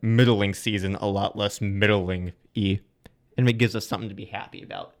our middling season a lot less middling-y. And it gives us something to be happy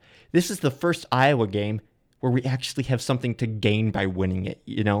about. This is the first Iowa game where we actually have something to gain by winning it,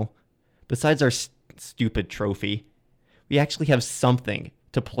 Besides our stupid trophy, we actually have something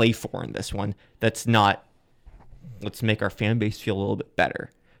to play for in this one that's not, let's make our fan base feel a little bit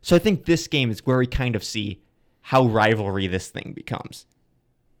better. So I think this game is where we kind of see how rivalry this thing becomes.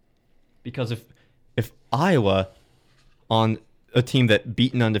 Because if Iowa on a team that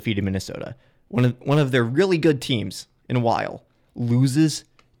beat an undefeated Minnesota, one of their really good teams in a while, loses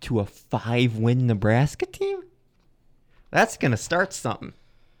to a 5-win Nebraska team? That's going to start something.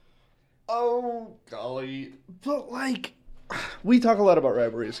 Oh, golly. But, like, we talk a lot about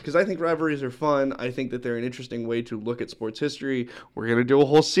rivalries because I think rivalries are fun. I think that they're an interesting way to look at sports history. We're going to do a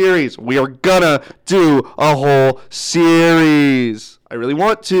whole series. We are going to do a whole series. I really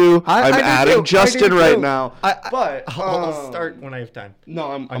want to. I'm adding Justin right now. But I'll start when I have time.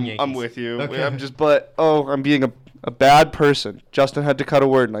 No, I'm with you. Okay. I'm being a bad person. Justin had to cut a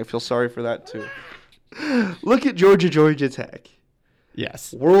word, and I feel sorry for that too. Look at Georgia Tech.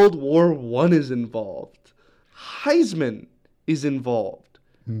 Yes. World War I is involved. Heisman is involved.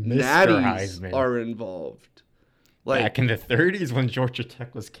 Mr. Natties Heisman. are involved. Back in the 30s when Georgia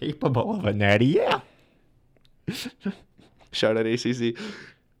Tech was capable of a natty, yeah. Shout out ACC.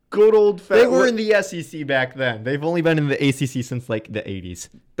 Good old They were in the SEC back then. They've only been in the ACC since like the 80s.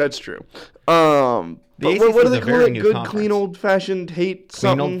 That's true. The But ACC what do is they a call very it? new Good, conference. clean, old-fashioned hate Clean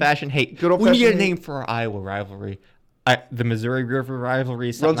something? old-fashioned hate. Good We old-fashioned need a hate. name for our Iowa rivalry. The Missouri River rivalry.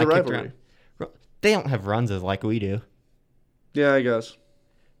 Runs something a I kicked rivalry. around. They don't have runs like we do. Yeah, I guess.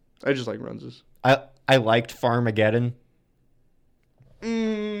 I just like Runses. I liked Farmageddon.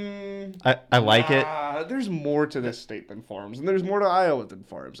 I like it. There's more to this state than farms, and there's more to Iowa than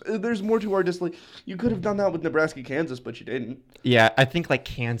farms. There's more to our dislike. You could have done that with Nebraska, Kansas, but you didn't. Yeah, I think like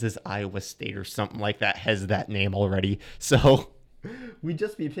Kansas, Iowa State or something like that has that name already. So we'd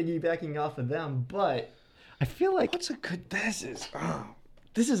just be piggybacking off of them, but I feel like This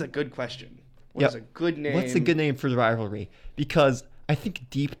is a good question. What is a good name? What's a good name for the rivalry? Because I think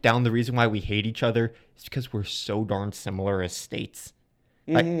deep down the reason why we hate each other is because we're so darn similar as states.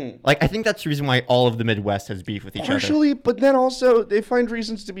 Like I think that's the reason why all of the Midwest has beef with each other. Partially, but then also they find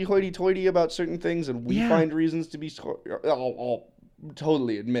reasons to be hoity-toity about certain things, and we find reasons to be. I'll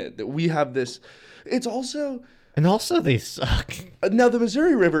totally admit that we have this. It's also. And also they suck. Now the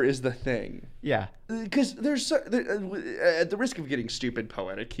Missouri River is the thing. Yeah. Because at the risk of getting stupid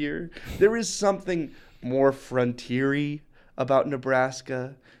poetic here, there is something more frontiery about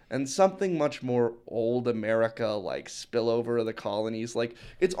Nebraska and something much more old America, like spillover of the colonies. Like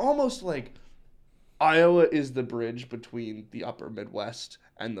it's almost like Iowa is the bridge between the upper Midwest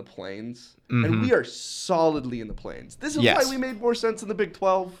and the plains. And we are solidly in the plains. This is why we made more sense in the Big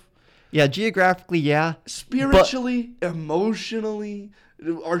 12. Yeah, geographically, yeah. Spiritually, emotionally,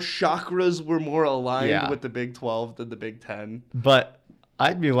 our chakras were more aligned with the Big 12 than the Big 10. But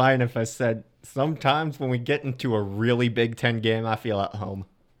I'd be lying if I said sometimes when we get into a really Big 10 game, I feel at home.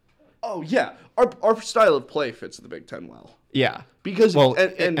 Oh, yeah. Our style of play fits the Big 10 well. Yeah. Because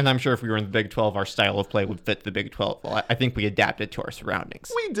and I'm sure if we were in the Big 12, our style of play would fit the Big 12. Well, I think we adapted to our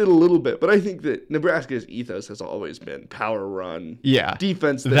surroundings. We did a little bit, but I think that Nebraska's ethos has always been power run. Yeah.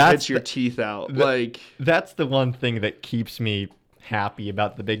 Defense that hits your teeth out. That's the one thing that keeps me happy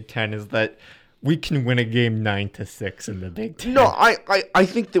about the Big 10 is that we can win a game 9-6 in the Big 10. No, I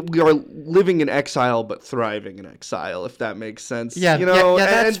think that we are living in exile but thriving in exile, if that makes sense. Yeah,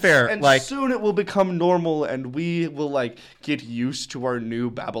 that's fair. And like soon it will become normal, and we will get used to our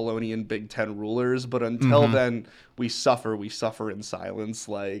new Babylonian Big 10 rulers. But until then, we suffer in silence.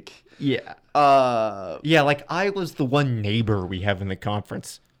 yeah, Iowa's the one neighbor we have in the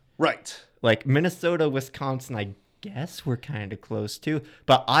conference. Right. Like Minnesota, Wisconsin, I guess we're kind of close to,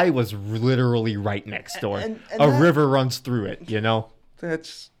 but Iowa's literally right next door. And river runs through it, you know?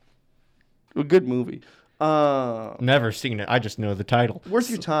 That's a good movie. Never seen it. I just know the title.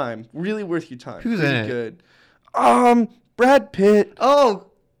 Worth your time. Really worth your time. Who's really in it? Good. Brad Pitt. Oh!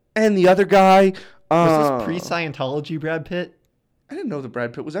 And the other guy. Was this pre-Scientology Brad Pitt? I didn't know that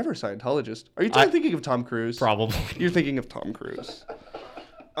Brad Pitt was ever a Scientologist. Are you thinking of Tom Cruise? Probably. You're thinking of Tom Cruise.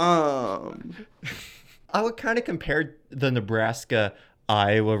 I would kind of compare the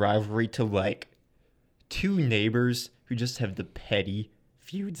Nebraska-Iowa rivalry to, two neighbors who just have the petty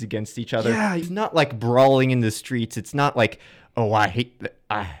feuds against each other. Yeah. It's not like brawling in the streets. It's not like, oh, I hate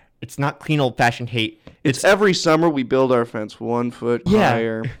it's not clean old-fashioned hate. It's every summer we build our fence 1 foot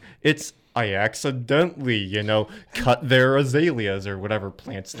higher. It's, I accidentally, cut their azaleas or whatever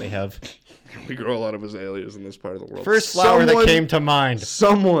plants they have. We grow a lot of azaleas in this part of the world. First flower that came to mind.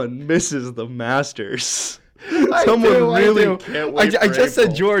 Someone misses the Masters. I just said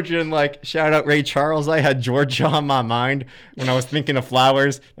April. Georgia and shout out Ray Charles. I had Georgia on my mind when I was thinking of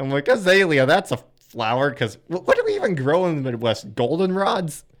flowers. I'm like, azalea, that's a flower. Because what do we even grow in the Midwest?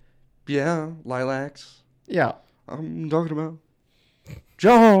 Goldenrods? Yeah, lilacs. Yeah. I'm talking about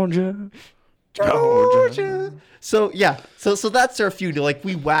Georgia. Georgia. So yeah, so that's our feud. Like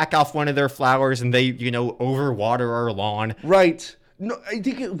we whack off one of their flowers and they, overwater our lawn. Right. No, I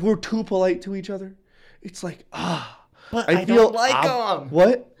think we're too polite to each other. It's like, But I don't like them.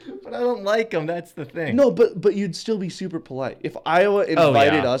 What? But I don't like them. That's the thing. No, but you'd still be super polite. If Iowa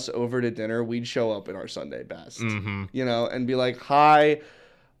invited us over to dinner, we'd show up in our Sunday best, and be like, "Hi,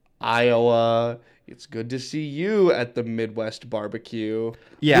 Iowa. It's good to see you at the Midwest barbecue.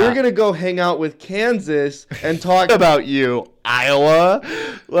 Yeah. We're going to go hang out with Kansas and talk about you, Iowa."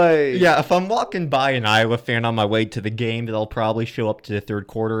 Like, yeah, if I'm walking by an Iowa fan on my way to the game that I'll probably show up to the third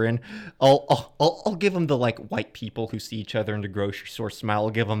quarter in, I'll give them the like white people who see each other in the grocery store smile.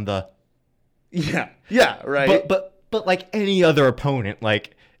 I'll give them the yeah, right. But like any other opponent,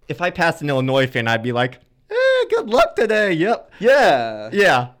 like if I passed an Illinois fan, I'd be like, good luck today. Yep. Yeah.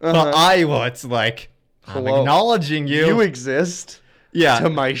 Yeah. But Iowa, it's like, I'm acknowledging you. You exist. Yeah. To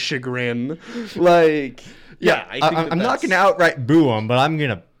my chagrin. Like, yeah. I'm not going to outright boo them, but I'm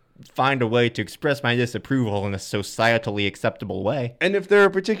going to find a way to express my disapproval in a societally acceptable way. And if they're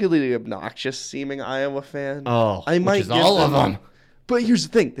a particularly obnoxious seeming Iowa fan, I might give all of them. But here's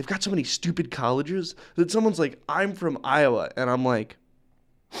the thing. They've got so many stupid colleges that someone's like, "I'm from Iowa." And I'm like,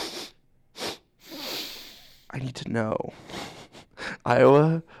 I need to know.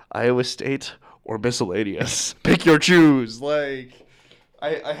 Iowa State, or miscellaneous. Pick your choose. Like,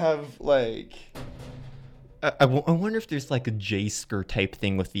 I have, like... I wonder if there's like a J-Sker type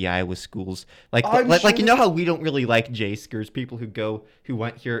thing with the Iowa schools. Like you know how we don't really like J-Skers, people who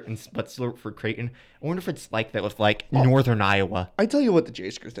went here but still for Creighton. I wonder if it's like that with like Northern Iowa. I tell you what the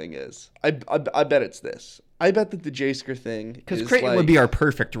J-Sker thing is. I bet it's this. I bet that the J-Sker thing because Creighton would be our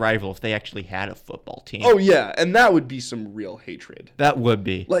perfect rival if they actually had a football team. Oh yeah, and that would be some real hatred. That would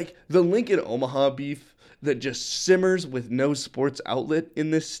be. Like the Lincoln-Omaha beef that just simmers with no sports outlet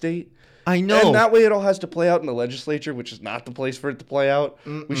in this state. I know. And that way it all has to play out in the legislature, which is not the place for it to play out.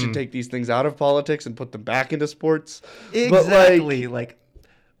 Mm-mm. We should take these things out of politics and put them back into sports. Exactly. But like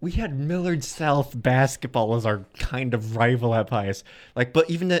we had Millard South basketball as our kind of rival at Pius. Like, but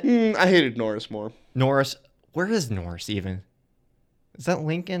even I hated Norris more. Norris, where is Norris even? Is that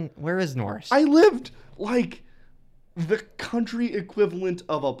Lincoln? Where is Norris? I lived like the country equivalent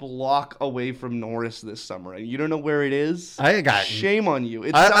of a block away from Norris this summer, and you don't know where it is? Shame on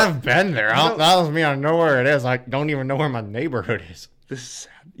you. I've been there. That doesn't mean I know where it is. I don't even know where my neighborhood is. This is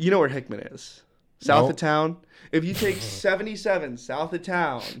sad. You know where Hickman is? South of town. If you take 77 south of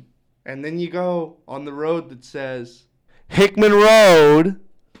town, and then you go on the road that says Hickman Road,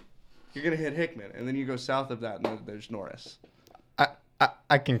 you're going to hit Hickman, and then you go south of that, and then there's Norris.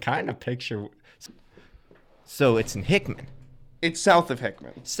 I can kind of picture... So it's in Hickman. It's south of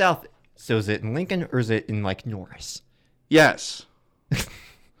Hickman. South. So is it in Lincoln or is it in like Norris? Yes.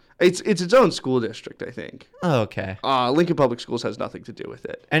 It's its own school district, I think. Oh, okay. Lincoln Public Schools has nothing to do with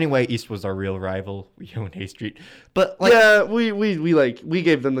it. Anyway, East was our real rival. We own A Street. But like, yeah, we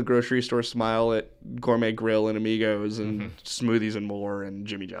gave them the grocery store smile at Gourmet Grill and Amigos and Smoothies and More and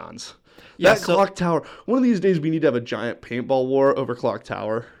Jimmy John's. Yeah, Clock Tower. One of these days we need to have a giant paintball war over Clock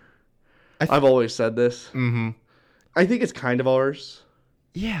Tower. I've always said this. Mm-hmm. I think it's kind of ours.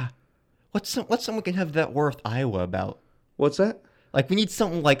 Yeah. What's someone can have that war with Iowa about? What's that? Like, we need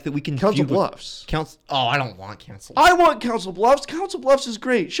something like that we can... Council Bluffs. Oh, I don't want Council Bluffs. I want Council Bluffs. Council Bluffs is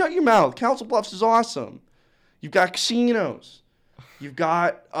great. Shut your mouth. Council Bluffs is awesome. You've got casinos. You've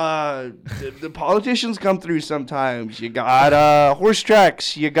got... the politicians come through sometimes. You got horse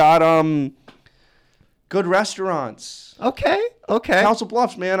tracks. You got good restaurants. Okay. Council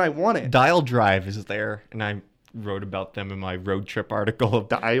Bluffs, man, I want it. Dial Drive is there, and I wrote about them in my road trip article.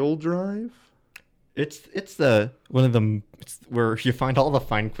 Dial Drive? It's the one of them. It's where you find all the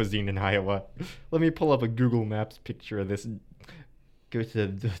fine cuisine in Iowa. Let me pull up a Google Maps picture of this. Go to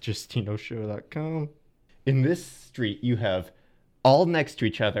thejustinoshow.com. In this street, you have all next to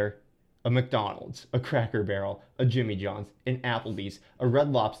each other a McDonald's, a Cracker Barrel, a Jimmy John's, an Applebee's, a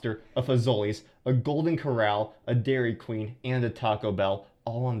Red Lobster, a Fazoli's, a Golden Corral, a Dairy Queen, and a Taco Bell,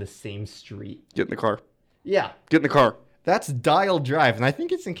 all on the same street. Get in the car. Yeah. Get in the car. That's Dial Drive, and I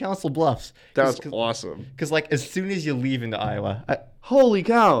think it's in Council Bluffs. That's awesome. Because, like, as soon as you leave into Iowa... Holy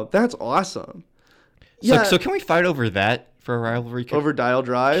cow, that's awesome. So can we fight over that for a rivalry? Over Dial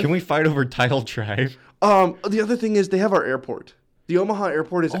Drive? Can we fight over Dial Drive? The other thing is they have our airport. The Omaha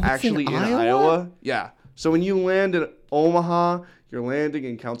airport is actually in Iowa. Yeah. So when you land in Omaha, you're landing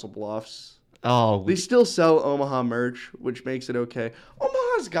in Council Bluffs. Oh. They still sell Omaha merch, which makes it okay.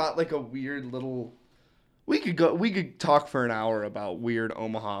 Omaha's got like a weird little... We could talk for an hour about weird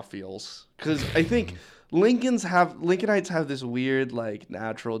Omaha feels. Because I think Lincolnites have this weird like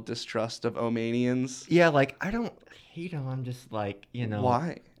natural distrust of Omanians. Yeah, like I don't hate them. I'm just like,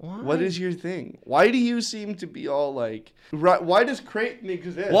 Why? Why? What is your thing? Why do you seem to be all like? Why does Creighton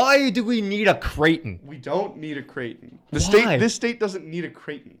exist? Why do we need a Creighton? We don't need a Creighton. Why? This state doesn't need a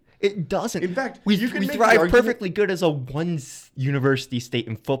Creighton. It doesn't. In fact, we you can make the thrive argument- perfectly good as a university state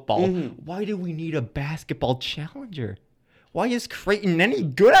in football. Mm-hmm. Why do we need a basketball challenger? Why is Creighton any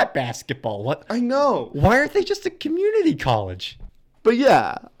good at basketball? What? I know. Why aren't they just a community college? But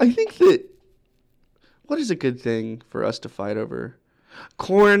yeah, I think that what is a good thing for us to fight over?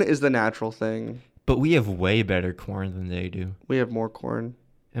 Corn is the natural thing. But we have way better corn than they do, We have more corn.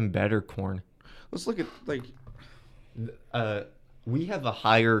 and better corn. Let's look at like We have a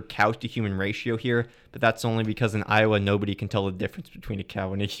higher cow to human ratio here, but that's only because in Iowa nobody can tell the difference between a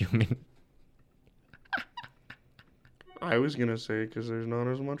cow and a human. I was gonna say because there's not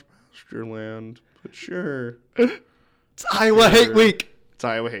as much pasture land, but sure. It's Iowa Hate Week. It's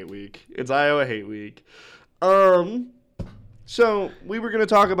Iowa Hate Week. It's Iowa Hate Week. So we were gonna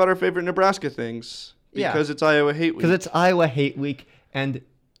talk about our favorite Nebraska things because it's Iowa Hate Week. Because it's Iowa Hate Week, and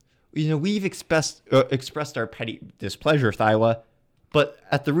we've expressed our petty displeasure with Iowa, but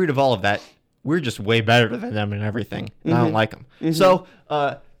at the root of all of that, we're just way better than them and everything. And I don't like them. Mm-hmm. So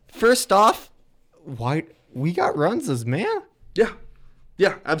first off, why we got Runzas, man?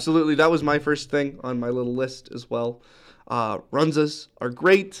 Yeah, absolutely. That was my first thing on my little list as well. Runzas are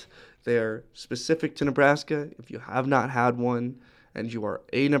great. They're specific to Nebraska. If you have not had one and you are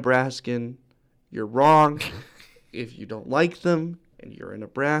a Nebraskan, you're wrong. If you don't like them and you're a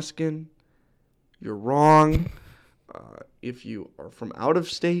Nebraskan, you're wrong. If you are from out of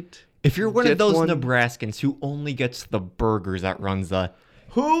state, If you're one of get those one. Nebraskans who only gets the burgers at Runza,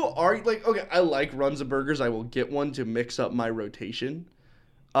 Who are you? Like, okay, I like Runza burgers. I will get one to mix up my rotation.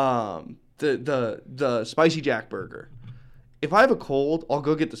 The spicy Jack burger. If I have a cold, I'll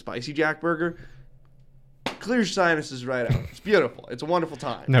go get the spicy Jack burger. Clear sinuses right out. It's beautiful. It's a wonderful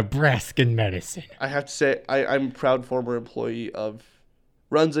time. Nebraskan medicine. I have to say, I'm a proud former employee of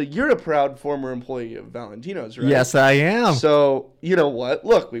Runza. You're a proud former employee of Valentino's, right? Yes, I am. So, you know what?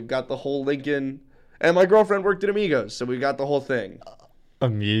 Look, we've got the whole Lincoln. And my girlfriend worked at Amigos, so we got the whole thing.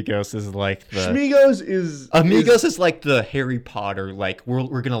 Amigos is like the Schmigos is Amigos is like the Harry Potter, like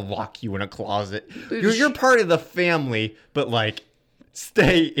we're gonna lock you in a closet. You're part of the family, but like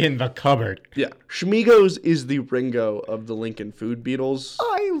stay in the cupboard. Yeah, Schmigos is the Ringo of the Lincoln Food Beatles.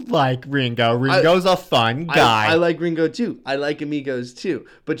 I like Ringo. Ringo's a fun guy. I like Ringo too. I like Amigos too.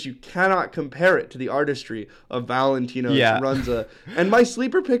 But you cannot compare it to the artistry of Valentino's Runza. And my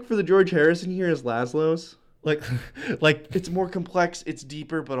sleeper pick for the George Harrison here is Laszlo's. like It's more complex, it's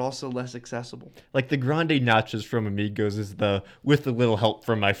deeper, but also less accessible. like the Grande Nachos from Amigos is the with a little help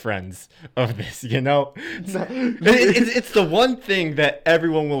from my friends of this, it's the one thing that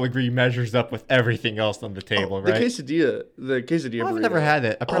everyone will agree measures up with everything else on the table, right? The quesadilla I've burrito. never had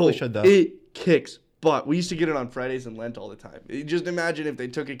it. I probably should though. It kicks butt. We used to get it on Fridays and Lent all the time. Just imagine if they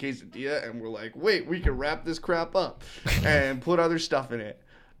took a quesadilla and were like, wait, we can wrap this crap up and put other stuff in it.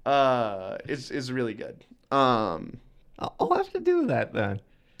 It's really good. I'll have to do that then.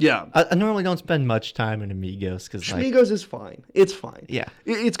 Yeah. I normally don't spend much time in Amigos because like, Schmigos is fine. It's fine. yeah.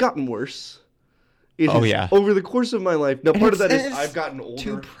 It's gotten worse. Oh, yeah. Over the course of my life. Now, part of that is it's I've gotten older.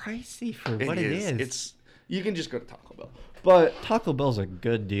 too pricey for what it is. It's you can just go to Taco Bell. But Taco Bell's a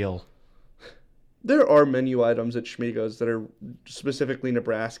good deal. there are menu items at Schmigos that are specifically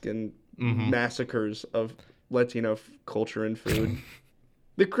Nebraskan massacres of Latino culture and food.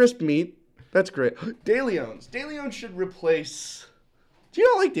 The crisp meat, that's great. De Leon's. De Leon's should replace... Do you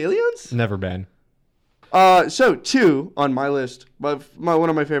not like De Leon's? Never been. So, two on my list, but one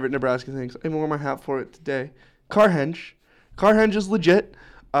of my favorite Nebraska things. I wore my hat for it today. Carhenge. Carhenge is legit.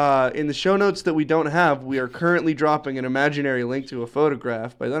 In the show notes that we don't have, we are currently dropping an imaginary link to a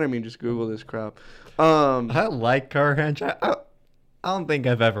photograph. By that I mean just Google this crap. I like Carhenge. I don't think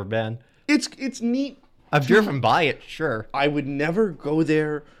I've ever been. It's neat. I've driven by it, sure. I would never go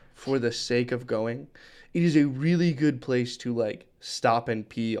there for the sake of going. It is a really good place to like stop and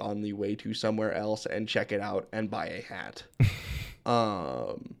pee on the way to somewhere else and check it out and buy a hat.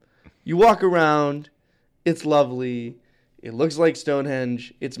 You walk around, it's lovely. It looks like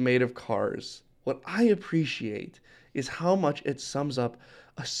Stonehenge. It's made of cars. What I appreciate is how much it sums up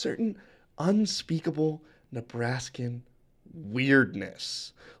a certain unspeakable Nebraskan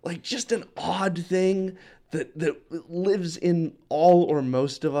weirdness. Like just an odd thing that lives in all or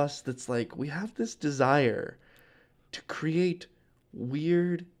most of us that's like we have this desire to create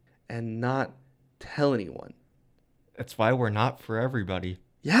weird and not tell anyone. That's why we're not for everybody.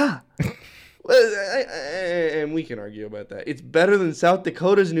 Yeah. And we can argue about that. It's better than South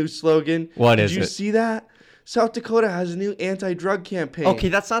Dakota's new slogan. What is it? Did you see that? South Dakota has a new anti-drug campaign. Okay,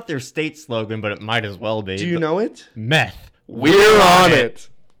 that's not their state slogan, but it might as well be. Do you know it? Meth. We're on it.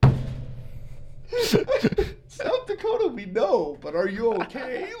 South Dakota, we know, but are you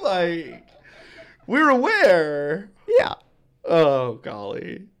okay? Like, we're aware. Yeah. Oh,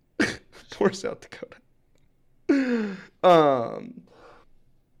 golly. Poor South Dakota.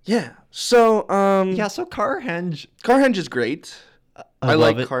 Yeah. So, Yeah, so Carhenge. Carhenge is great. I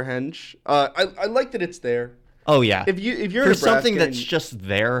like love it. Carhenge. I like that it's there. Oh, yeah. If you're For in something Nebraska that's just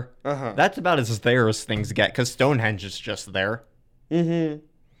there, Uh-huh. that's about as there as things get, because Stonehenge is just there. Mm-hmm.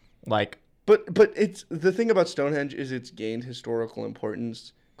 Like, But it's the thing about Stonehenge is it's gained historical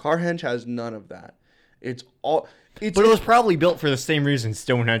importance. Carhenge has none of that. It's all. It's but it was probably built for the same reason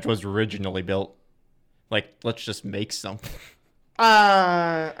Stonehenge was originally built. Like, let's just make something.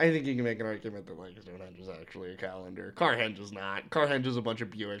 I think you can make an argument that like Stonehenge is actually a calendar. Carhenge is not. Carhenge is a bunch of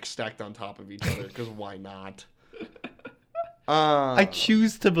Buicks stacked on top of each other because why not? I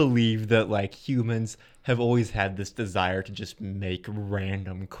choose to believe that, like, humans have always had this desire to just make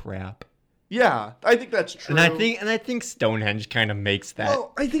random crap. Yeah, I think that's true. And I think Stonehenge kind of makes that.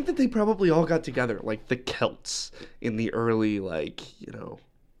 Well, I think that they probably all got together, like the Celts in the early,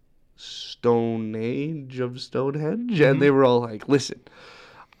 Stone Age of Stonehenge, and they were all like, "Listen,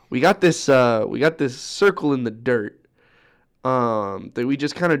 we got this circle in the dirt that we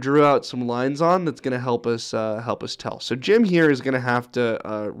just kind of drew out some lines on. That's gonna help us tell. So Jim here is gonna have to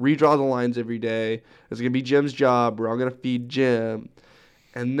redraw the lines every day. It's gonna be Jim's job. We're all gonna feed Jim,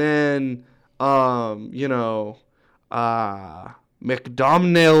 and then." McDomnell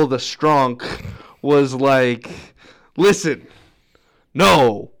the Strong was like, listen,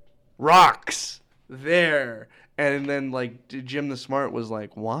 no, rocks, there. And then, like, Jim the Smart was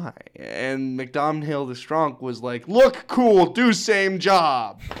like, why? And McDomnell the Strong was like, look cool, do same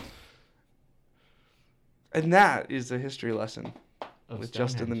job. And that is a history lesson with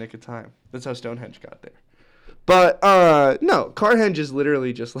just in the nick of time. That's how Stonehenge got there. But, no, Carhenge is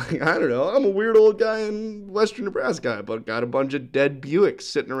literally just like, I don't know, I'm a weird old guy in western Nebraska, but got a bunch of dead Buicks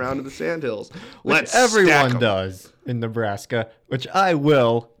sitting around in the sandhills. Which everyone does in Nebraska, which I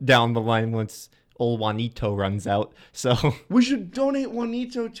will down the line once old Juanito runs out. So we should donate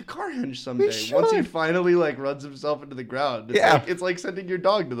Juanito to Carhenge someday. Once he finally, like, runs himself into the ground. It's like sending your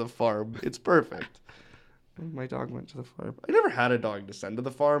dog to the farm. It's perfect. My dog went to the farm. I never had a dog to send to the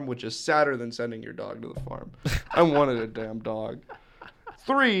farm, which is sadder than sending your dog to the farm. I wanted a damn dog.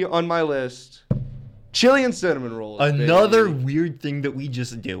 3 on my list. Chili and cinnamon rolls. Another baby. weird thing that we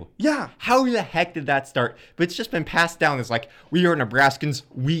just do. Yeah. How the heck did that start? But it's just been passed down as like, we are Nebraskans,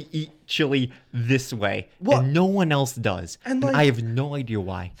 we eat chili this way. And no one else does. And I have no idea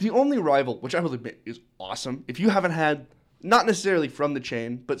why. The only rival, which I will admit is awesome, if you haven't had... Not necessarily from the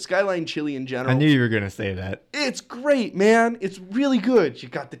chain, but Skyline Chili in general. I knew you were going to say that. It's great, man. It's really good. You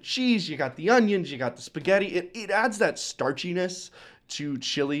got the cheese, you got the onions, you got the spaghetti. It adds that starchiness to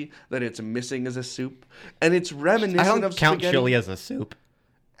chili that it's missing as a soup. And it's reminiscent of spaghetti. I don't count chili as a soup.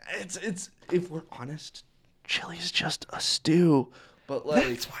 It's if we're honest, chili's just a stew. But like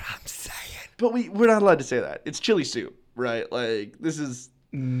that's what I'm saying. But we're not allowed to say that. It's chili soup, right? Like this has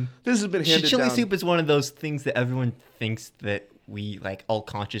been handed down. Chili soup is one of those things that everyone thinks that we like all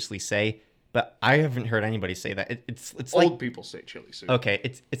consciously say, but I haven't heard anybody say that. It's like old people say chili soup. Okay,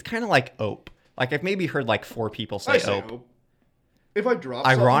 it's kind of like ope. Like I've maybe heard like 4 people say ope. If I drop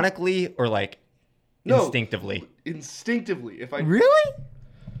ironically or like instinctively. Instinctively, if I really.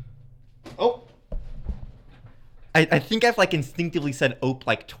 Oh. I think I've like instinctively said ope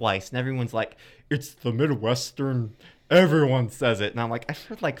like twice, and everyone's like, it's the Midwestern. Everyone says it. And I'm like, I've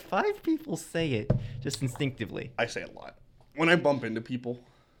heard like 5 people say it just instinctively. I say it a lot. When I bump into people,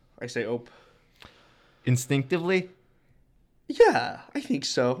 I say ope. Instinctively? Yeah, I think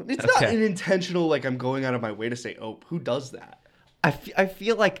so. It's not an intentional, like I'm going out of my way to say ope. Who does that? I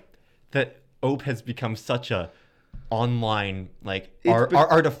feel like that ope has become such a online, like,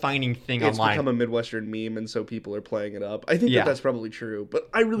 our defining thing online. It's become a Midwestern meme, and so people are playing it up. I think that's probably true, but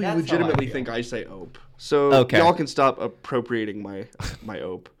I really legitimately think I say ope. So y'all can stop appropriating my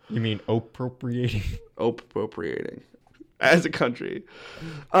ope. You mean appropriating? Appropriating. As a country.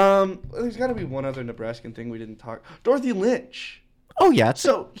 There's got to be one other Nebraskan thing we didn't talk. Dorothy Lynch. Oh, yeah.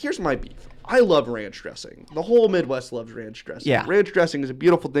 So here's my beef. I love ranch dressing. The whole Midwest loves ranch dressing. Yeah. Ranch dressing is a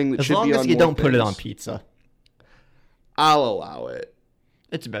beautiful thing that should be on more As long as you don't put it on pizza. I'll allow it.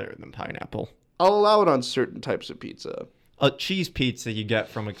 It's better than pineapple. I'll allow it on certain types of pizza. A cheese pizza you get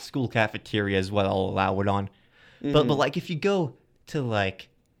from a school cafeteria is what I'll allow it on. Mm-hmm. But like if you go to like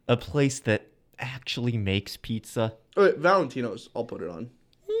a place that actually makes pizza? Valentino's, I'll put it on.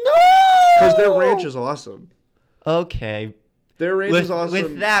 No! Because their ranch is awesome. Okay. Their ranch is awesome.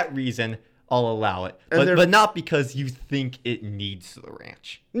 With that reason, I'll allow it. And But not because you think it needs the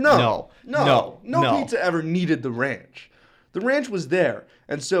ranch. No No. pizza ever needed the ranch. The ranch was there,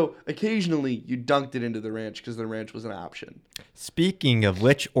 and so occasionally you dunked it into the ranch because the ranch was an option. Speaking of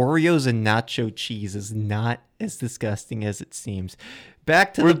which, Oreos and nacho cheese is not as disgusting as it seems.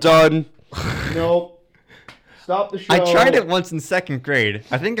 Back to We're done. Nope. Stop the show. I tried it once in 2nd grade.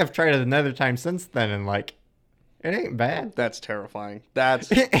 I think I've tried it another time since then, and like, it ain't bad. That's terrifying.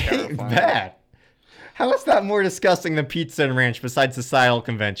 That's It terrifying. ain't bad. How is that more disgusting than pizza and ranch besides societal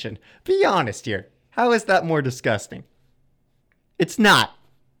convention? Be honest here. How is that more disgusting? It's not.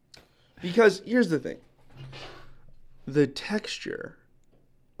 Because here's the thing. The texture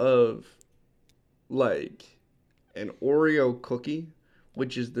of, like, an Oreo cookie,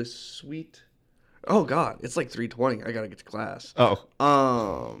 which is this sweet... Oh, God. It's like 3:20. I gotta get to class.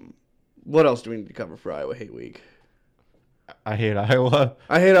 Oh. What else do we need to cover for Iowa Hate Week? I hate Iowa.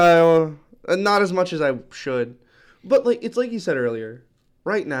 I hate Iowa. Not as much as I should. But, like, it's like you said earlier.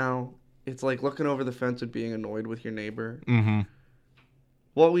 Right now, it's like looking over the fence and being annoyed with your neighbor. Mm-hmm.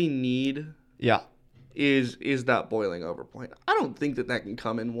 What we need Yeah. is that boiling over point. I don't think that can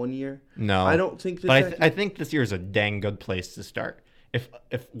come in 1 year. No. I don't think that. But I think this year is a dang good place to start. If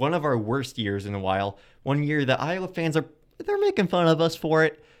one of our worst years in a while, one year the Iowa fans they're making fun of us for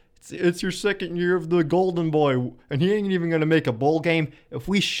it. It's your 2nd year of the Golden Boy, and he ain't even gonna make a bowl game. If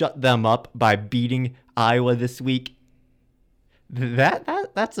we shut them up by beating Iowa this week,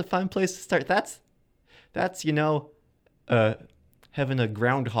 that's a fun place to start. That's having a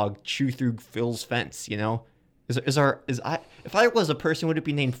groundhog chew through Phil's fence. If I was a person, would it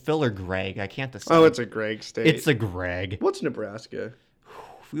be named Phil or Greg? I can't decide. Oh, it's a Greg state. It's a Greg. What's Nebraska?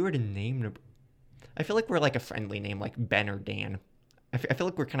 If we were to name, I feel like we're like a friendly name, like Ben or Dan. I feel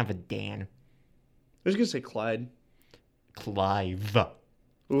like we're kind of a Dan. I was gonna say Clyde. Clive.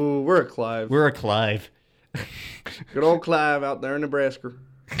 Ooh, we're a Clive. We're a Clive. Good old Clive out there in Nebraska.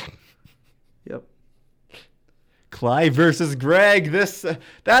 Yep. Clive versus Greg. That's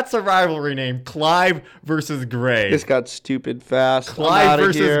a rivalry name. Clive versus Greg. This got stupid fast. Clive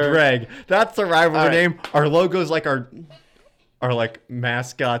versus here. Greg. That's a rivalry All right. name. Our logo's like our like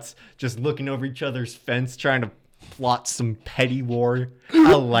mascots just looking over each other's fence trying to plot some petty war.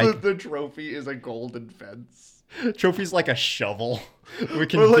 I like the trophy is a golden fence. Trophy's like a shovel. We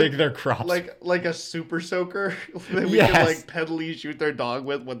can Or like- dig their crops. Like a super soaker that we Yes. can like pedally shoot their dog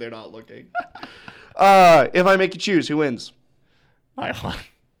with when they're not looking. If I make you choose, who wins? I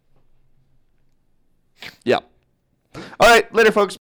Yeah. All right, later, folks.